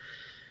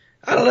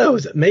don't know.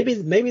 Maybe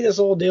this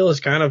whole deal is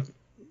kind of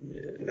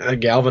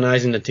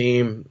galvanizing the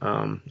team.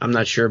 I'm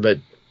not sure, but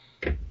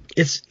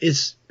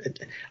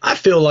I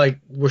feel like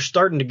we're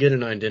starting to get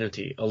an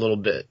identity a little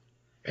bit.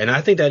 And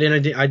I think that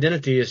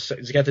identity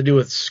has got to do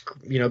with,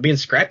 being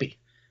scrappy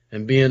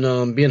and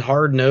being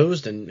hard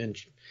nosed and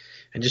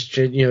just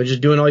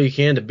doing all you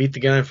can to beat the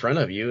guy in front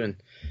of you. And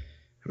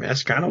I mean,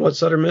 that's kind of what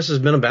Southern Miss has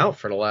been about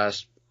for the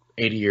last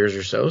 80 years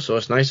or so. So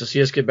it's nice to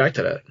see us get back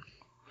to that.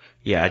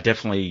 Yeah,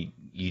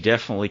 you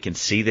definitely can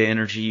see the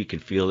energy. You can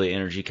feel the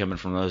energy coming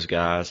from those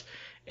guys.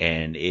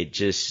 And it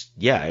just,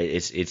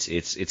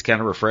 it's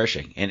kind of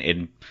refreshing.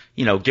 And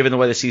given the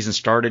way the season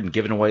started and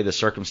given the way the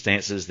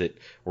circumstances that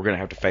we're going to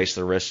have to face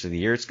the rest of the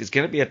year, it's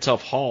going to be a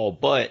tough haul.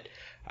 But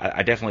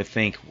I definitely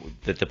think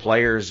that the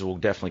players will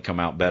definitely come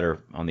out better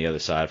on the other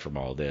side from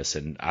all this.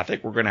 And I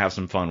think we're going to have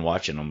some fun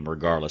watching them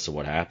regardless of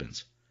what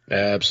happens.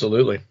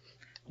 Absolutely.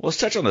 Well, let's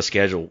touch on the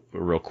schedule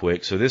real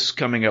quick. So this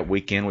coming up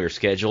weekend, we are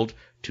scheduled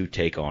to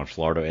take on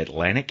Florida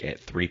Atlantic at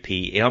 3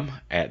 p.m.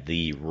 at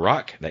the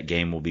Rock. That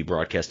game will be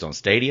broadcast on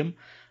Stadium.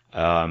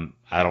 I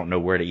don't know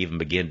where to even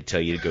begin to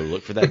tell you to go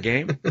look for that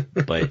game,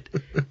 but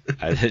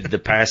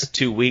the past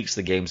 2 weeks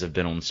the games have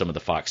been on some of the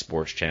Fox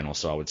Sports channels,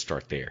 so I would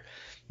start there.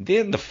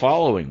 Then the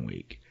following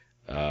week,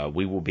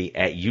 we will be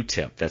at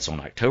UTEP. That's on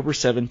October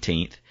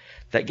 17th.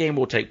 That game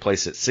will take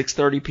place at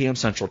 6:30 p.m.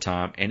 Central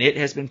Time, and it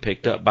has been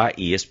picked up by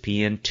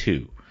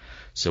ESPN2.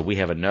 So we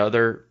have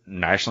another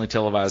nationally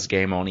televised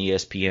game on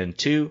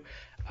ESPN2.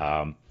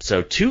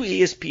 So 2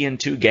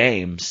 ESPN2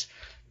 games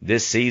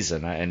this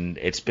season, and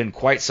it's been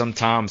quite some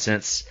time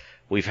since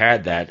we've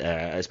had that,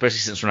 especially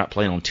since we're not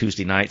playing on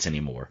Tuesday nights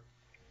anymore.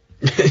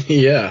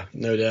 Yeah,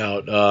 no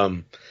doubt.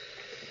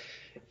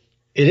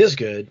 It is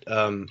good.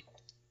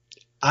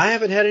 I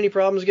haven't had any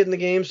problems getting the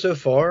game so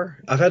far.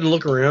 I've had to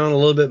look around a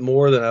little bit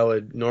more than I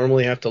would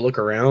normally have to look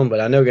around, but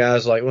I know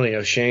guys like,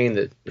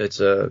 Shane,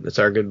 that's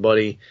our good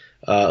buddy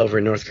over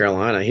in North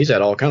Carolina. He's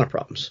had all kind of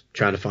problems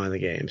trying to find the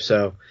game.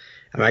 So,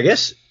 I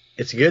guess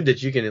it's good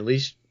that you can at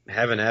least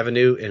have an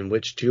avenue in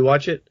which to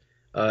watch it.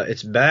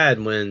 It's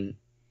bad when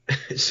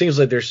it seems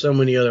like there's so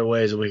many other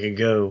ways that we can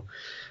go,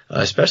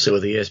 especially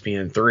with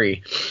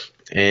ESPN3,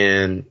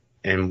 and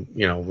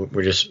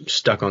we're just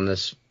stuck on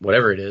this,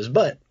 whatever it is.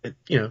 But, at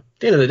the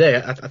end of the day,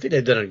 I think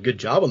they've done a good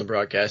job on the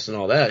broadcast and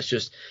all that. It's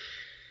just,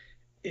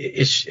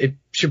 it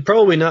should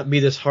probably not be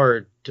this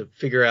hard to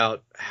figure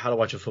out how to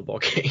watch a football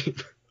game.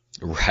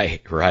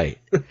 Right.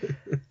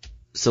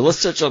 So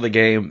let's touch on the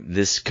game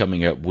this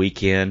coming up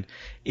weekend.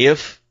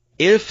 If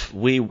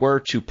we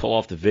were to pull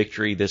off the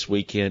victory this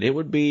weekend, it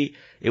would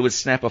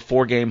snap a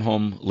 4-game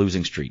home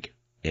losing streak.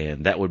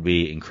 and that would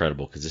be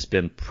incredible because it's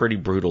been pretty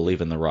brutal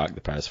leaving the Rock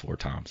the past 4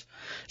 times.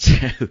 So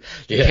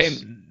the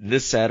game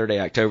this Saturday,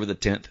 October the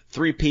 10th,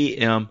 3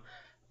 p.m.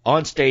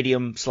 on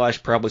Stadium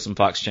 / probably some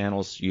Fox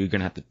channels. You're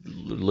gonna have to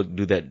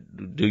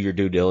do your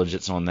due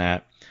diligence on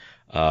that.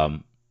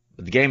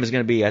 The game is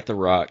going to be at the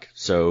Rock,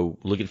 so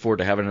looking forward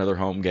to having another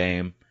home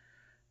game.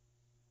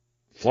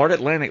 Florida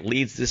Atlantic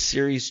leads this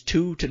series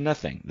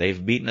 2-0.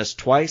 They've beaten us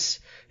twice.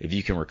 If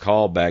you can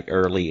recall, back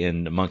early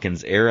in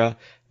Monken's era,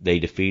 they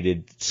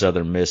defeated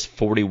Southern Miss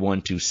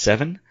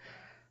 41-7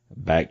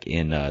 back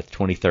in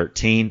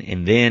 2013,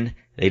 and then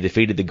they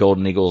defeated the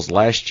Golden Eagles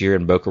last year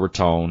in Boca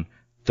Raton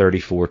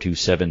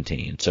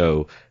 34-17.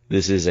 So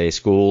this is a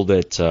school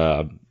that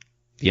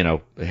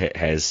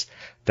has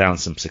found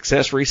some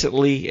success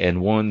recently, and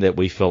one that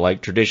we feel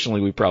like traditionally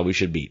we probably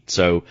should beat.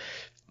 So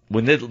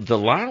when the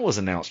line was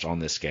announced on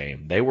this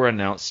game, they were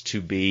announced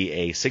to be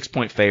a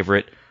 6-point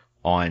favorite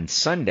on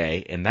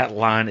Sunday, and that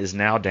line is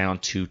now down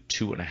to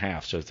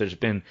 2.5. So there's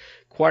been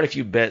quite a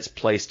few bets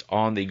placed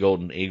on the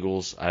Golden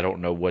Eagles. I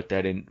don't know what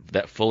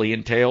that fully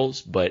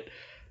entails, but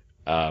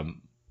I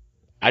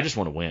just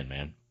want to win,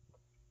 man.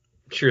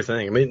 Sure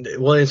thing. I mean,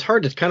 well, it's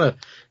hard to kind of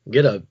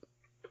get a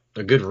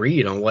good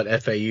read on what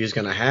FAU is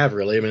going to have,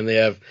 really. I mean,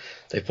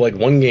 they played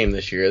 1 game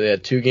this year. They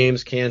had 2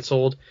 games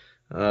canceled.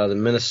 The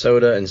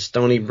Minnesota and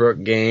Stony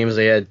Brook games,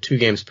 they had 2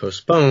 games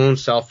postponed,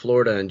 South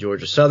Florida and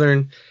Georgia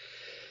Southern.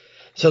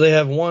 So they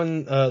have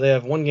one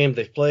game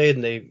they've played,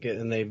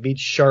 and they beat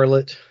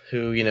Charlotte,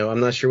 who, I'm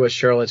not sure what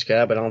Charlotte's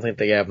got, but I don't think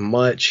they have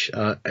much.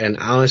 And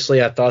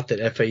honestly, I thought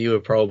that FAU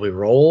would probably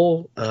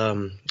roll,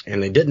 and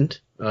they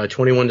didn't.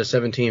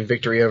 21-17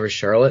 victory over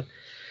Charlotte.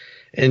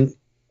 And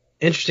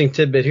interesting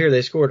tidbit here,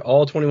 they scored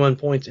all 21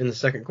 points in the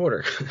second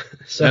quarter.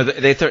 So no,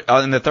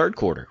 in the third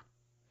quarter.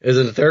 Is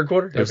it the third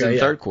quarter? It was in the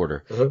third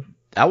quarter. Uh-huh.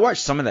 I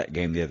watched some of that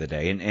game the other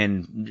day,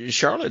 and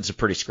Charlotte's a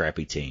pretty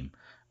scrappy team.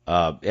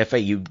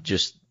 FAU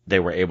they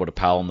were able to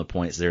pile on the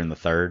points there in the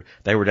third.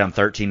 They were down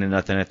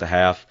 13-0 at the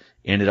half,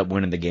 ended up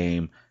winning the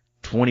game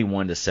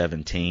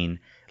 21-17.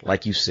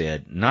 Like you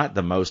said, not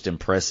the most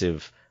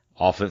impressive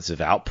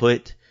offensive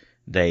output.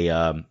 They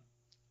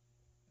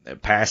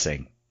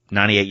passing,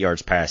 98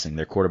 yards passing.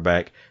 Their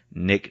quarterback,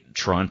 Nick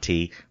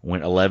Tronti,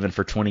 went 11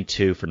 for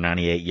 22 for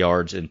 98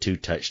 yards and 2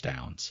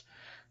 touchdowns.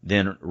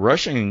 Then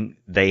rushing,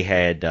 they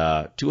had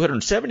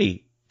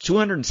 217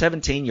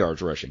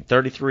 yards rushing,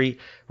 33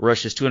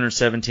 rushes,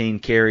 217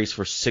 carries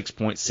for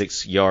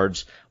 6.6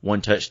 yards,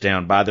 1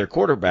 touchdown by their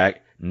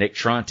quarterback, Nick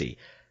Tronti.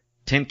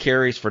 10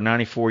 carries for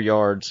 94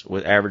 yards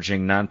with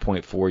averaging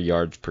 9.4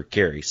 yards per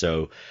carry.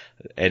 So,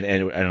 and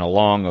a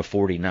long of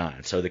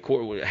 49. So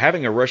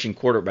having a rushing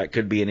quarterback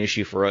could be an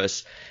issue for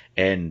us,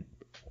 and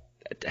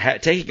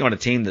taking on a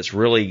team that's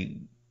really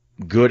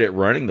good at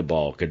running the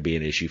ball could be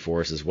an issue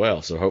for us as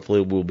well. So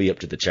hopefully we'll be up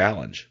to the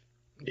challenge.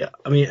 Yeah.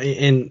 I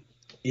mean,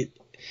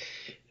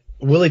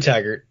 Willie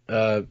Taggart,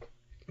 the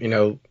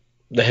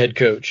head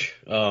coach,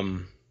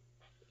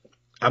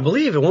 I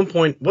believe at one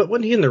point,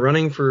 wasn't he in the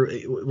running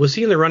was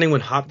he in the running when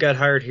Hop got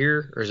hired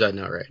here, or is that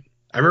not right?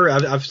 I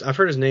remember I've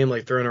heard his name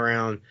like thrown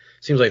around,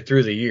 seems like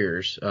through the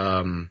years.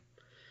 No,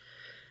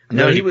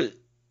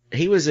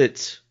 he was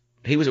at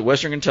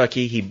Western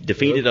Kentucky. He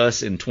defeated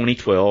us in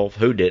 2012.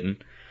 Who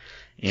didn't?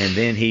 And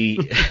then he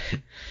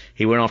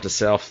went off to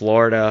South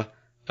Florida,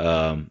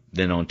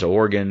 then on to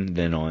Oregon,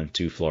 then on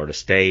to Florida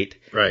State.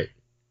 Right.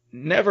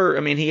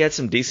 He had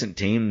some decent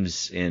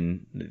teams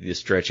in the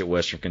stretch at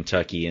Western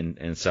Kentucky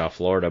and South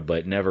Florida,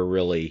 but never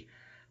really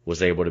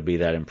was able to be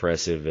that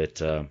impressive at,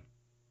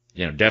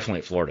 definitely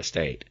at Florida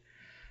State.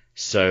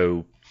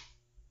 So,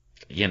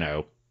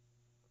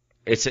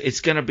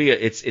 it's going to be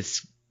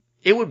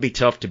it would be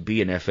tough to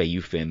be an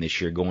FAU fan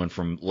this year, going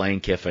from Lane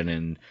Kiffin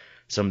and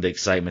some of the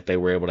excitement they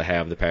were able to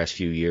have the past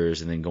few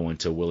years, and then going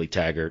to Willie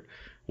Taggart,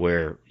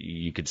 where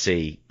you could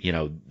see,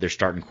 their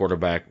starting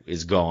quarterback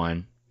is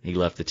gone. He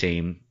left the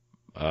team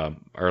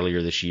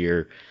earlier this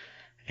year,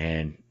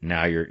 and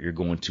now you're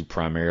going to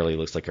primarily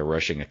looks like a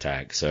rushing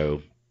attack.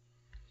 So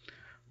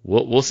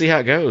we'll see how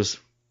it goes.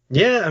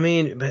 Yeah, at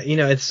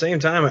the same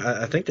time,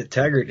 I think that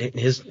Taggart,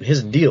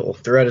 his deal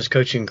throughout his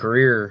coaching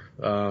career,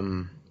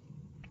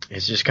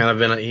 it's just kind of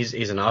been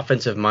he's an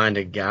offensive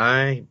minded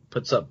guy,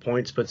 puts up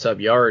points, puts up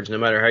yards, no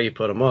matter how you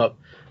put him up.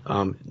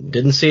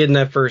 Didn't see it in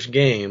that first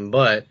game,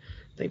 but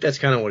I think that's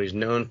kind of what he's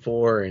known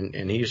for,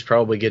 and he was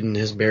probably getting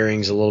his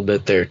bearings a little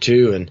bit there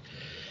too. And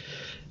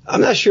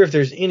I'm not sure if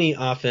there's any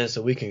offense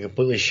that we can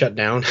completely shut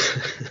down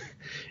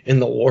in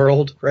the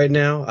world right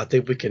now. I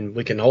think we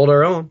can hold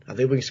our own. I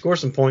think we can score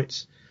some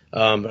points,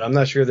 but I'm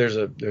not sure there's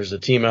a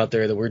team out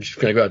there that we're just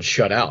going to go out and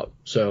shut out.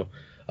 So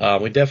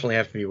we definitely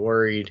have to be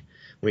worried.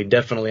 We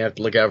definitely have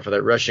to look out for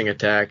that rushing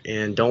attack,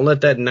 and don't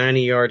let that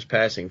 90 yards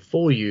passing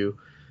fool you,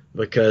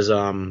 because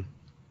as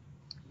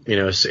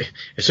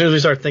soon as we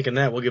start thinking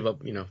that, we'll give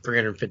up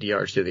 350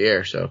 yards through the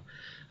air. So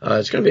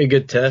it's going to be a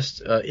good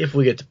test if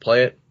we get to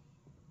play it.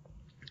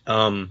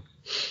 You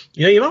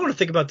might want to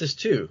think about this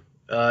too.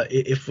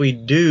 If we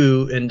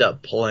do end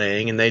up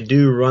playing and they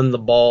do run the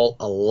ball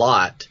a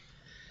lot,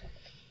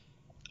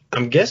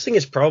 I'm guessing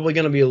it's probably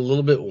going to be a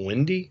little bit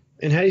windy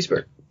in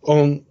Hattiesburg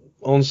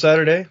on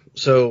Saturday,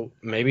 so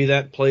maybe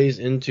that plays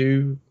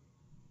into.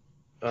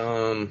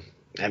 I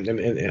don't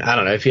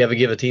know if you ever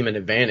give a team an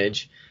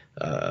advantage,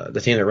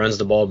 the team that runs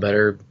the ball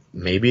better,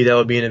 maybe that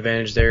would be an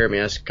advantage there. I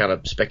mean, that's kind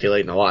of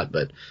speculating a lot,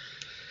 but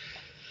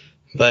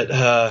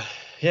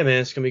yeah,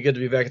 man, it's gonna be good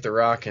to be back at the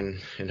Rock, and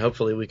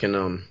hopefully we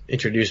can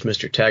introduce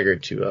Mr.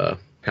 Taggart to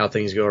how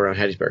things go around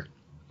Hattiesburg.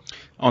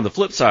 On the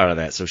flip side of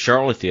that, so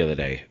Charlotte the other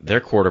day,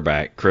 their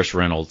quarterback Chris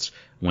Reynolds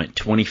went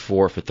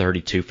 24 for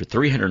 32 for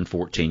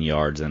 314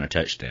 yards and a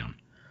touchdown.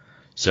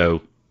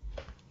 So.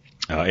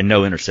 And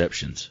no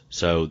interceptions.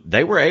 So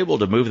they were able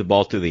to move the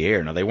ball through the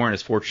air. Now, they weren't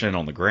as fortunate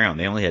on the ground.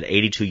 They only had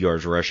 82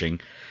 yards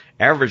rushing,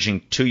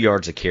 averaging 2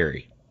 yards a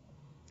carry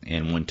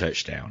and 1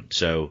 touchdown.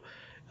 So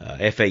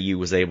FAU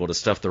was able to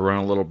stuff the run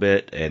a little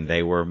bit, and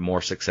they were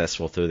more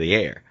successful through the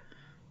air.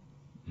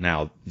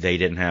 Now, they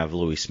didn't have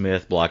Louis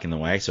Smith blocking the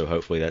way, so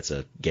hopefully that's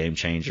a game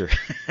changer.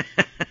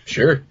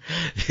 Sure.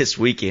 This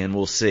weekend,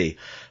 we'll see.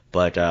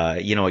 But,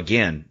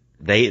 again,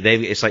 They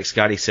it's like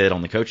Scotty said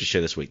on the coaches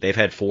show this week. They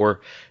got 4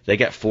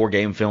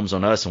 game films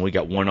on us and we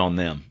got 1 on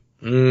them.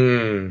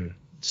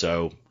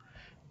 So,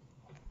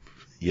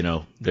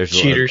 there's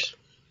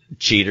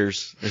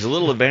cheaters. There's a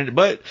little advantage,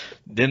 but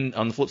then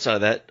on the flip side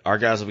of that, our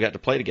guys have got to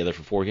play together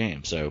for 4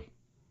 games. So,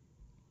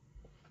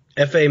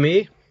 FA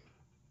me,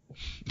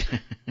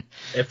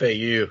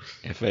 FAU,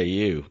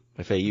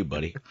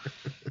 buddy.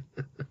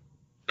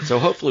 So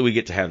hopefully we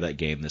get to have that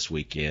game this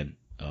weekend.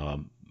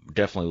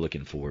 Definitely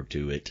looking forward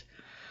to it.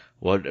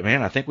 Well,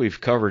 man, I think we've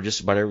covered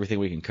just about everything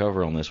we can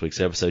cover on this week's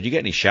episode. You got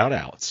any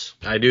shout-outs?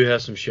 I do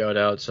have some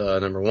shout-outs.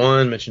 Number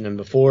one, mentioned him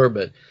before,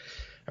 but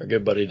our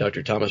good buddy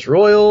Dr. Thomas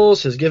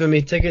Royals has given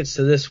me tickets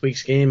to this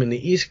week's game in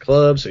the East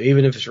Club, so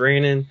even if it's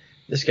raining,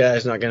 this guy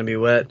is not going to be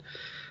wet.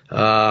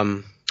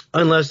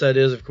 Unless that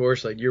is, of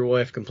course, like your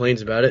wife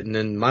complains about it, and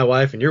then my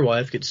wife and your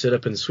wife get to sit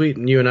up in the suite,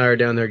 and you and I are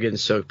down there getting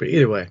soaked. But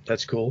either way,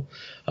 that's cool.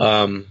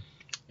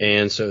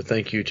 And so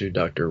thank you to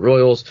Dr.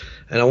 Royals.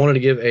 And I wanted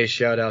to give a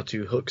shout-out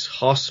to Hooks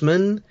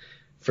Hossman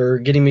for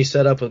getting me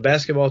set up with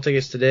basketball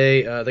tickets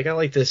today. They got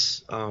like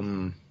this,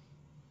 like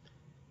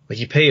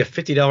you pay a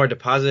 $50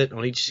 deposit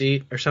on each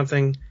seat or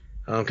something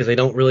because they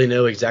don't really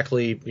know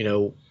exactly,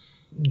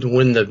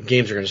 when the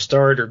games are going to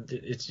start. Or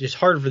it's just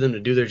hard for them to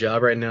do their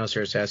job right now, so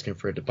they're just asking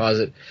for a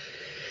deposit.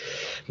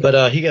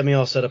 But he got me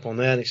all set up on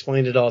that and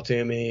explained it all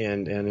to me,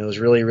 and it was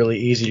really, really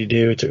easy to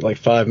do. It took like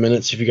 5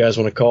 minutes. If you guys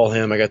want to call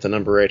him, I got the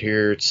number right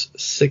here. It's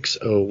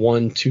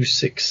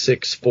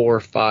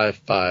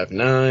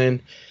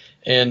 601-266-4559.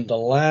 And the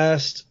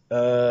last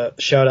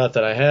shout-out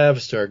that I have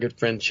is to our good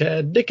friend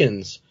Chad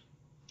Dickens,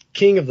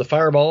 king of the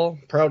Fireball,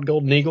 proud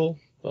Golden Eagle,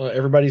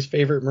 everybody's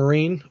favorite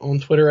Marine on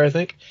Twitter, I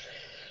think.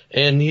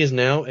 And he is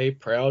now a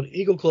proud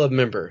Eagle Club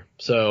member.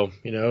 So,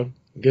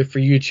 good for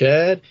you,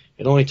 Chad.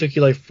 It only took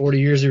you like 40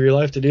 years of your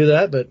life to do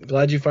that, but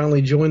glad you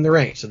finally joined the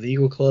ranks of the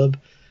Eagle Club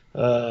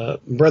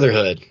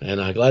Brotherhood,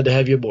 and glad to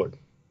have you aboard.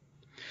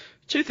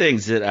 2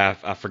 things that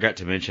I forgot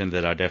to mention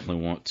that I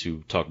definitely want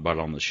to talk about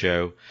on the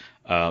show.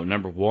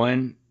 Number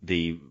 1,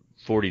 the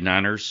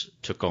 49ers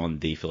took on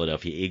the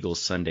Philadelphia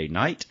Eagles Sunday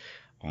night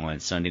on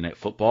Sunday Night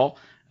Football.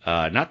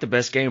 Not the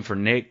best game for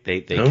Nick.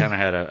 They kind of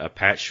had a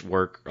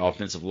patchwork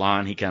offensive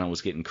line. He kind of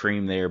was getting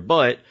creamed there.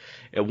 But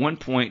at one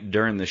point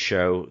during the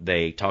show,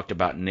 they talked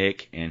about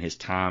Nick and his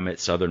time at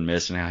Southern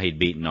Miss and how he'd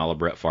beaten all of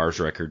Brett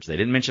Favre's records. They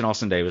didn't mention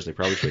Austin Davis. They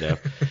probably should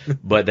have.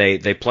 But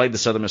they played the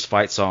Southern Miss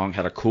fight song,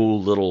 had a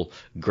cool little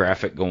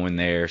graphic going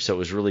there. So it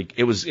was really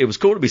it was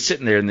cool to be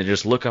sitting there and then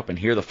just look up and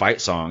hear the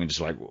fight song and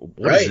just like,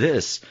 what is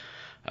this?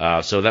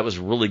 So that was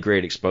really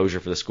great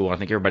exposure for the school. I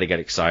think everybody got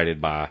excited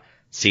by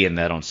seeing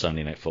that on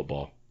Sunday Night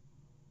Football.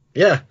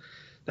 Yeah,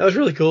 that was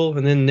really cool.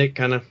 And then Nick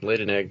kind of laid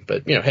an egg.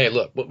 But, hey,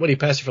 look, what he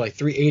passed for like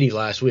 380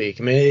 last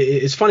week. I mean,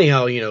 it's funny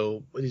how,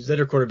 these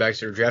other quarterbacks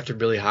that are drafted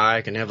really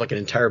high can have like an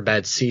entire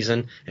bad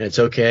season, and it's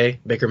okay,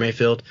 Baker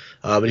Mayfield.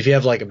 But if you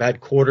have like a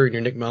bad quarter and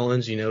you're Nick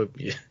Mullins, you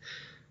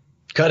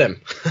cut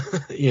him,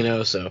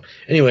 So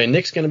anyway,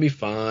 Nick's going to be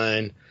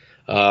fine.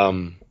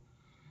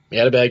 He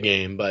had a bad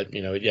game, but,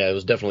 it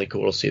was definitely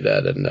cool to see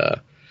that. And,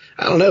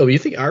 I don't know. You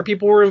think our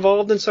people were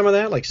involved in some of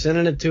that, like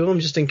sending it to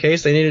them just in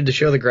case they needed to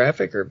show the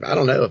graphic? Or I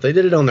don't know. If they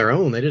did it on their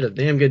own, they did a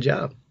damn good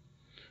job.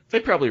 They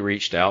probably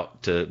reached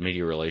out to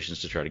media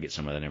relations to try to get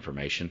some of that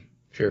information.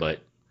 Sure. But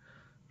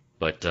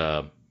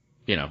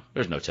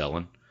there's no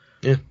telling.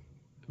 Yeah.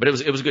 But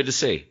it was good to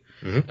see.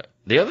 Mm-hmm.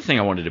 The other thing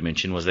I wanted to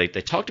mention was they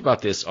talked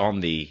about this on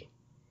the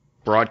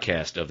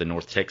broadcast of the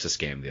North Texas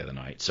game the other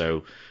night.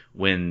 So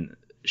when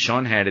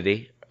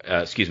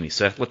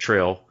Seth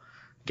Luttrell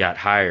got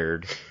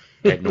hired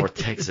at North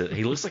Texas.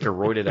 He looks like a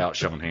roided out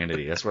Sean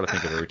Hannity. That's what I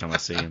think of every time I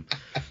see him.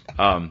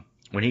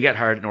 When he got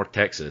hired at North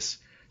Texas,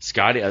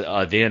 Scotty,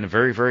 then a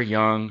very, very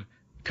young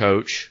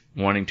coach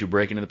wanting to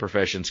break into the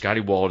profession,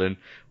 Scotty Walden,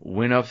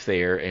 went up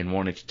there and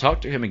wanted to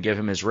talk to him and give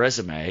him his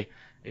resume.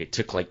 It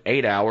took like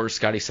 8 hours.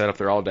 Scotty sat up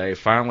there all day.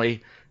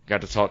 Finally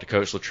got to talk to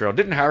Coach Luttrell.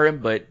 Didn't hire him,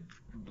 but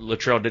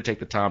Luttrell did take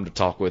the time to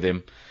talk with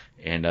him.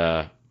 And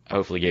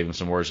hopefully gave him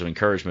some words of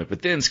encouragement.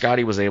 But then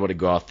Scotty was able to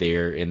go out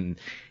there in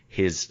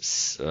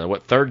his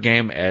third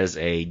game as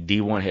a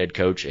D1 head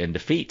coach and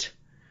defeat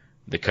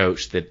the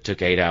coach that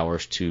took 8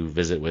 hours to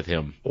visit with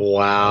him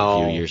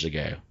Wow. a few years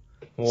ago.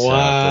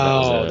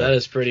 Wow, that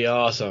is pretty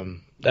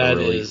awesome. That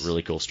is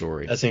really cool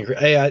story. That's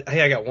incredible. Hey,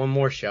 I got one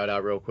more shout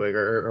out real quick,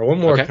 or one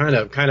more Okay.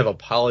 kind of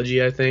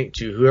apology, I think,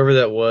 to whoever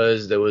that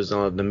was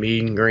on the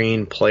Mean and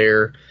Green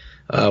player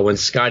when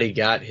Scotty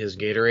got his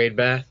Gatorade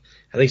bath.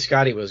 I think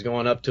Scotty was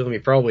going up to him. He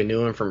probably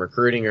knew him from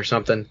recruiting or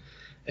something.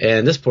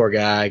 And this poor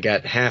guy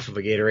got half of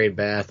a Gatorade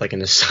bath, like in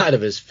the side of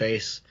his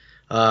face.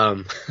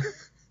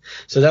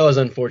 So that was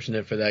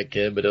unfortunate for that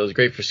kid, but it was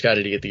great for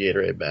Scotty to get the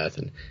Gatorade bath,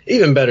 and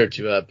even better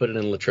to put it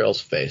in Latrell's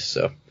face.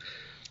 So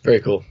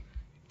very cool.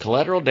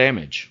 Collateral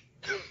damage.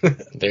 There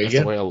you That's go.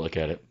 the way I look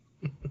at it.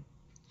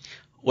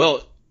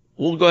 Well,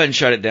 we'll go ahead and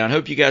shut it down.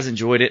 Hope you guys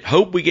enjoyed it.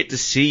 Hope we get to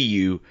see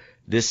you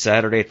this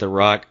Saturday at the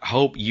Rock.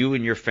 Hope you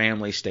and your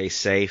family stay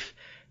safe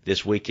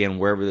this weekend,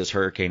 wherever this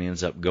hurricane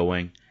ends up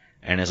going.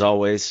 And as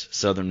always,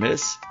 Southern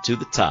Miss to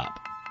the top.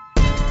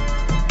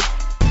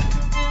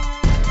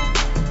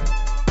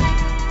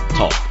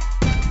 Talk.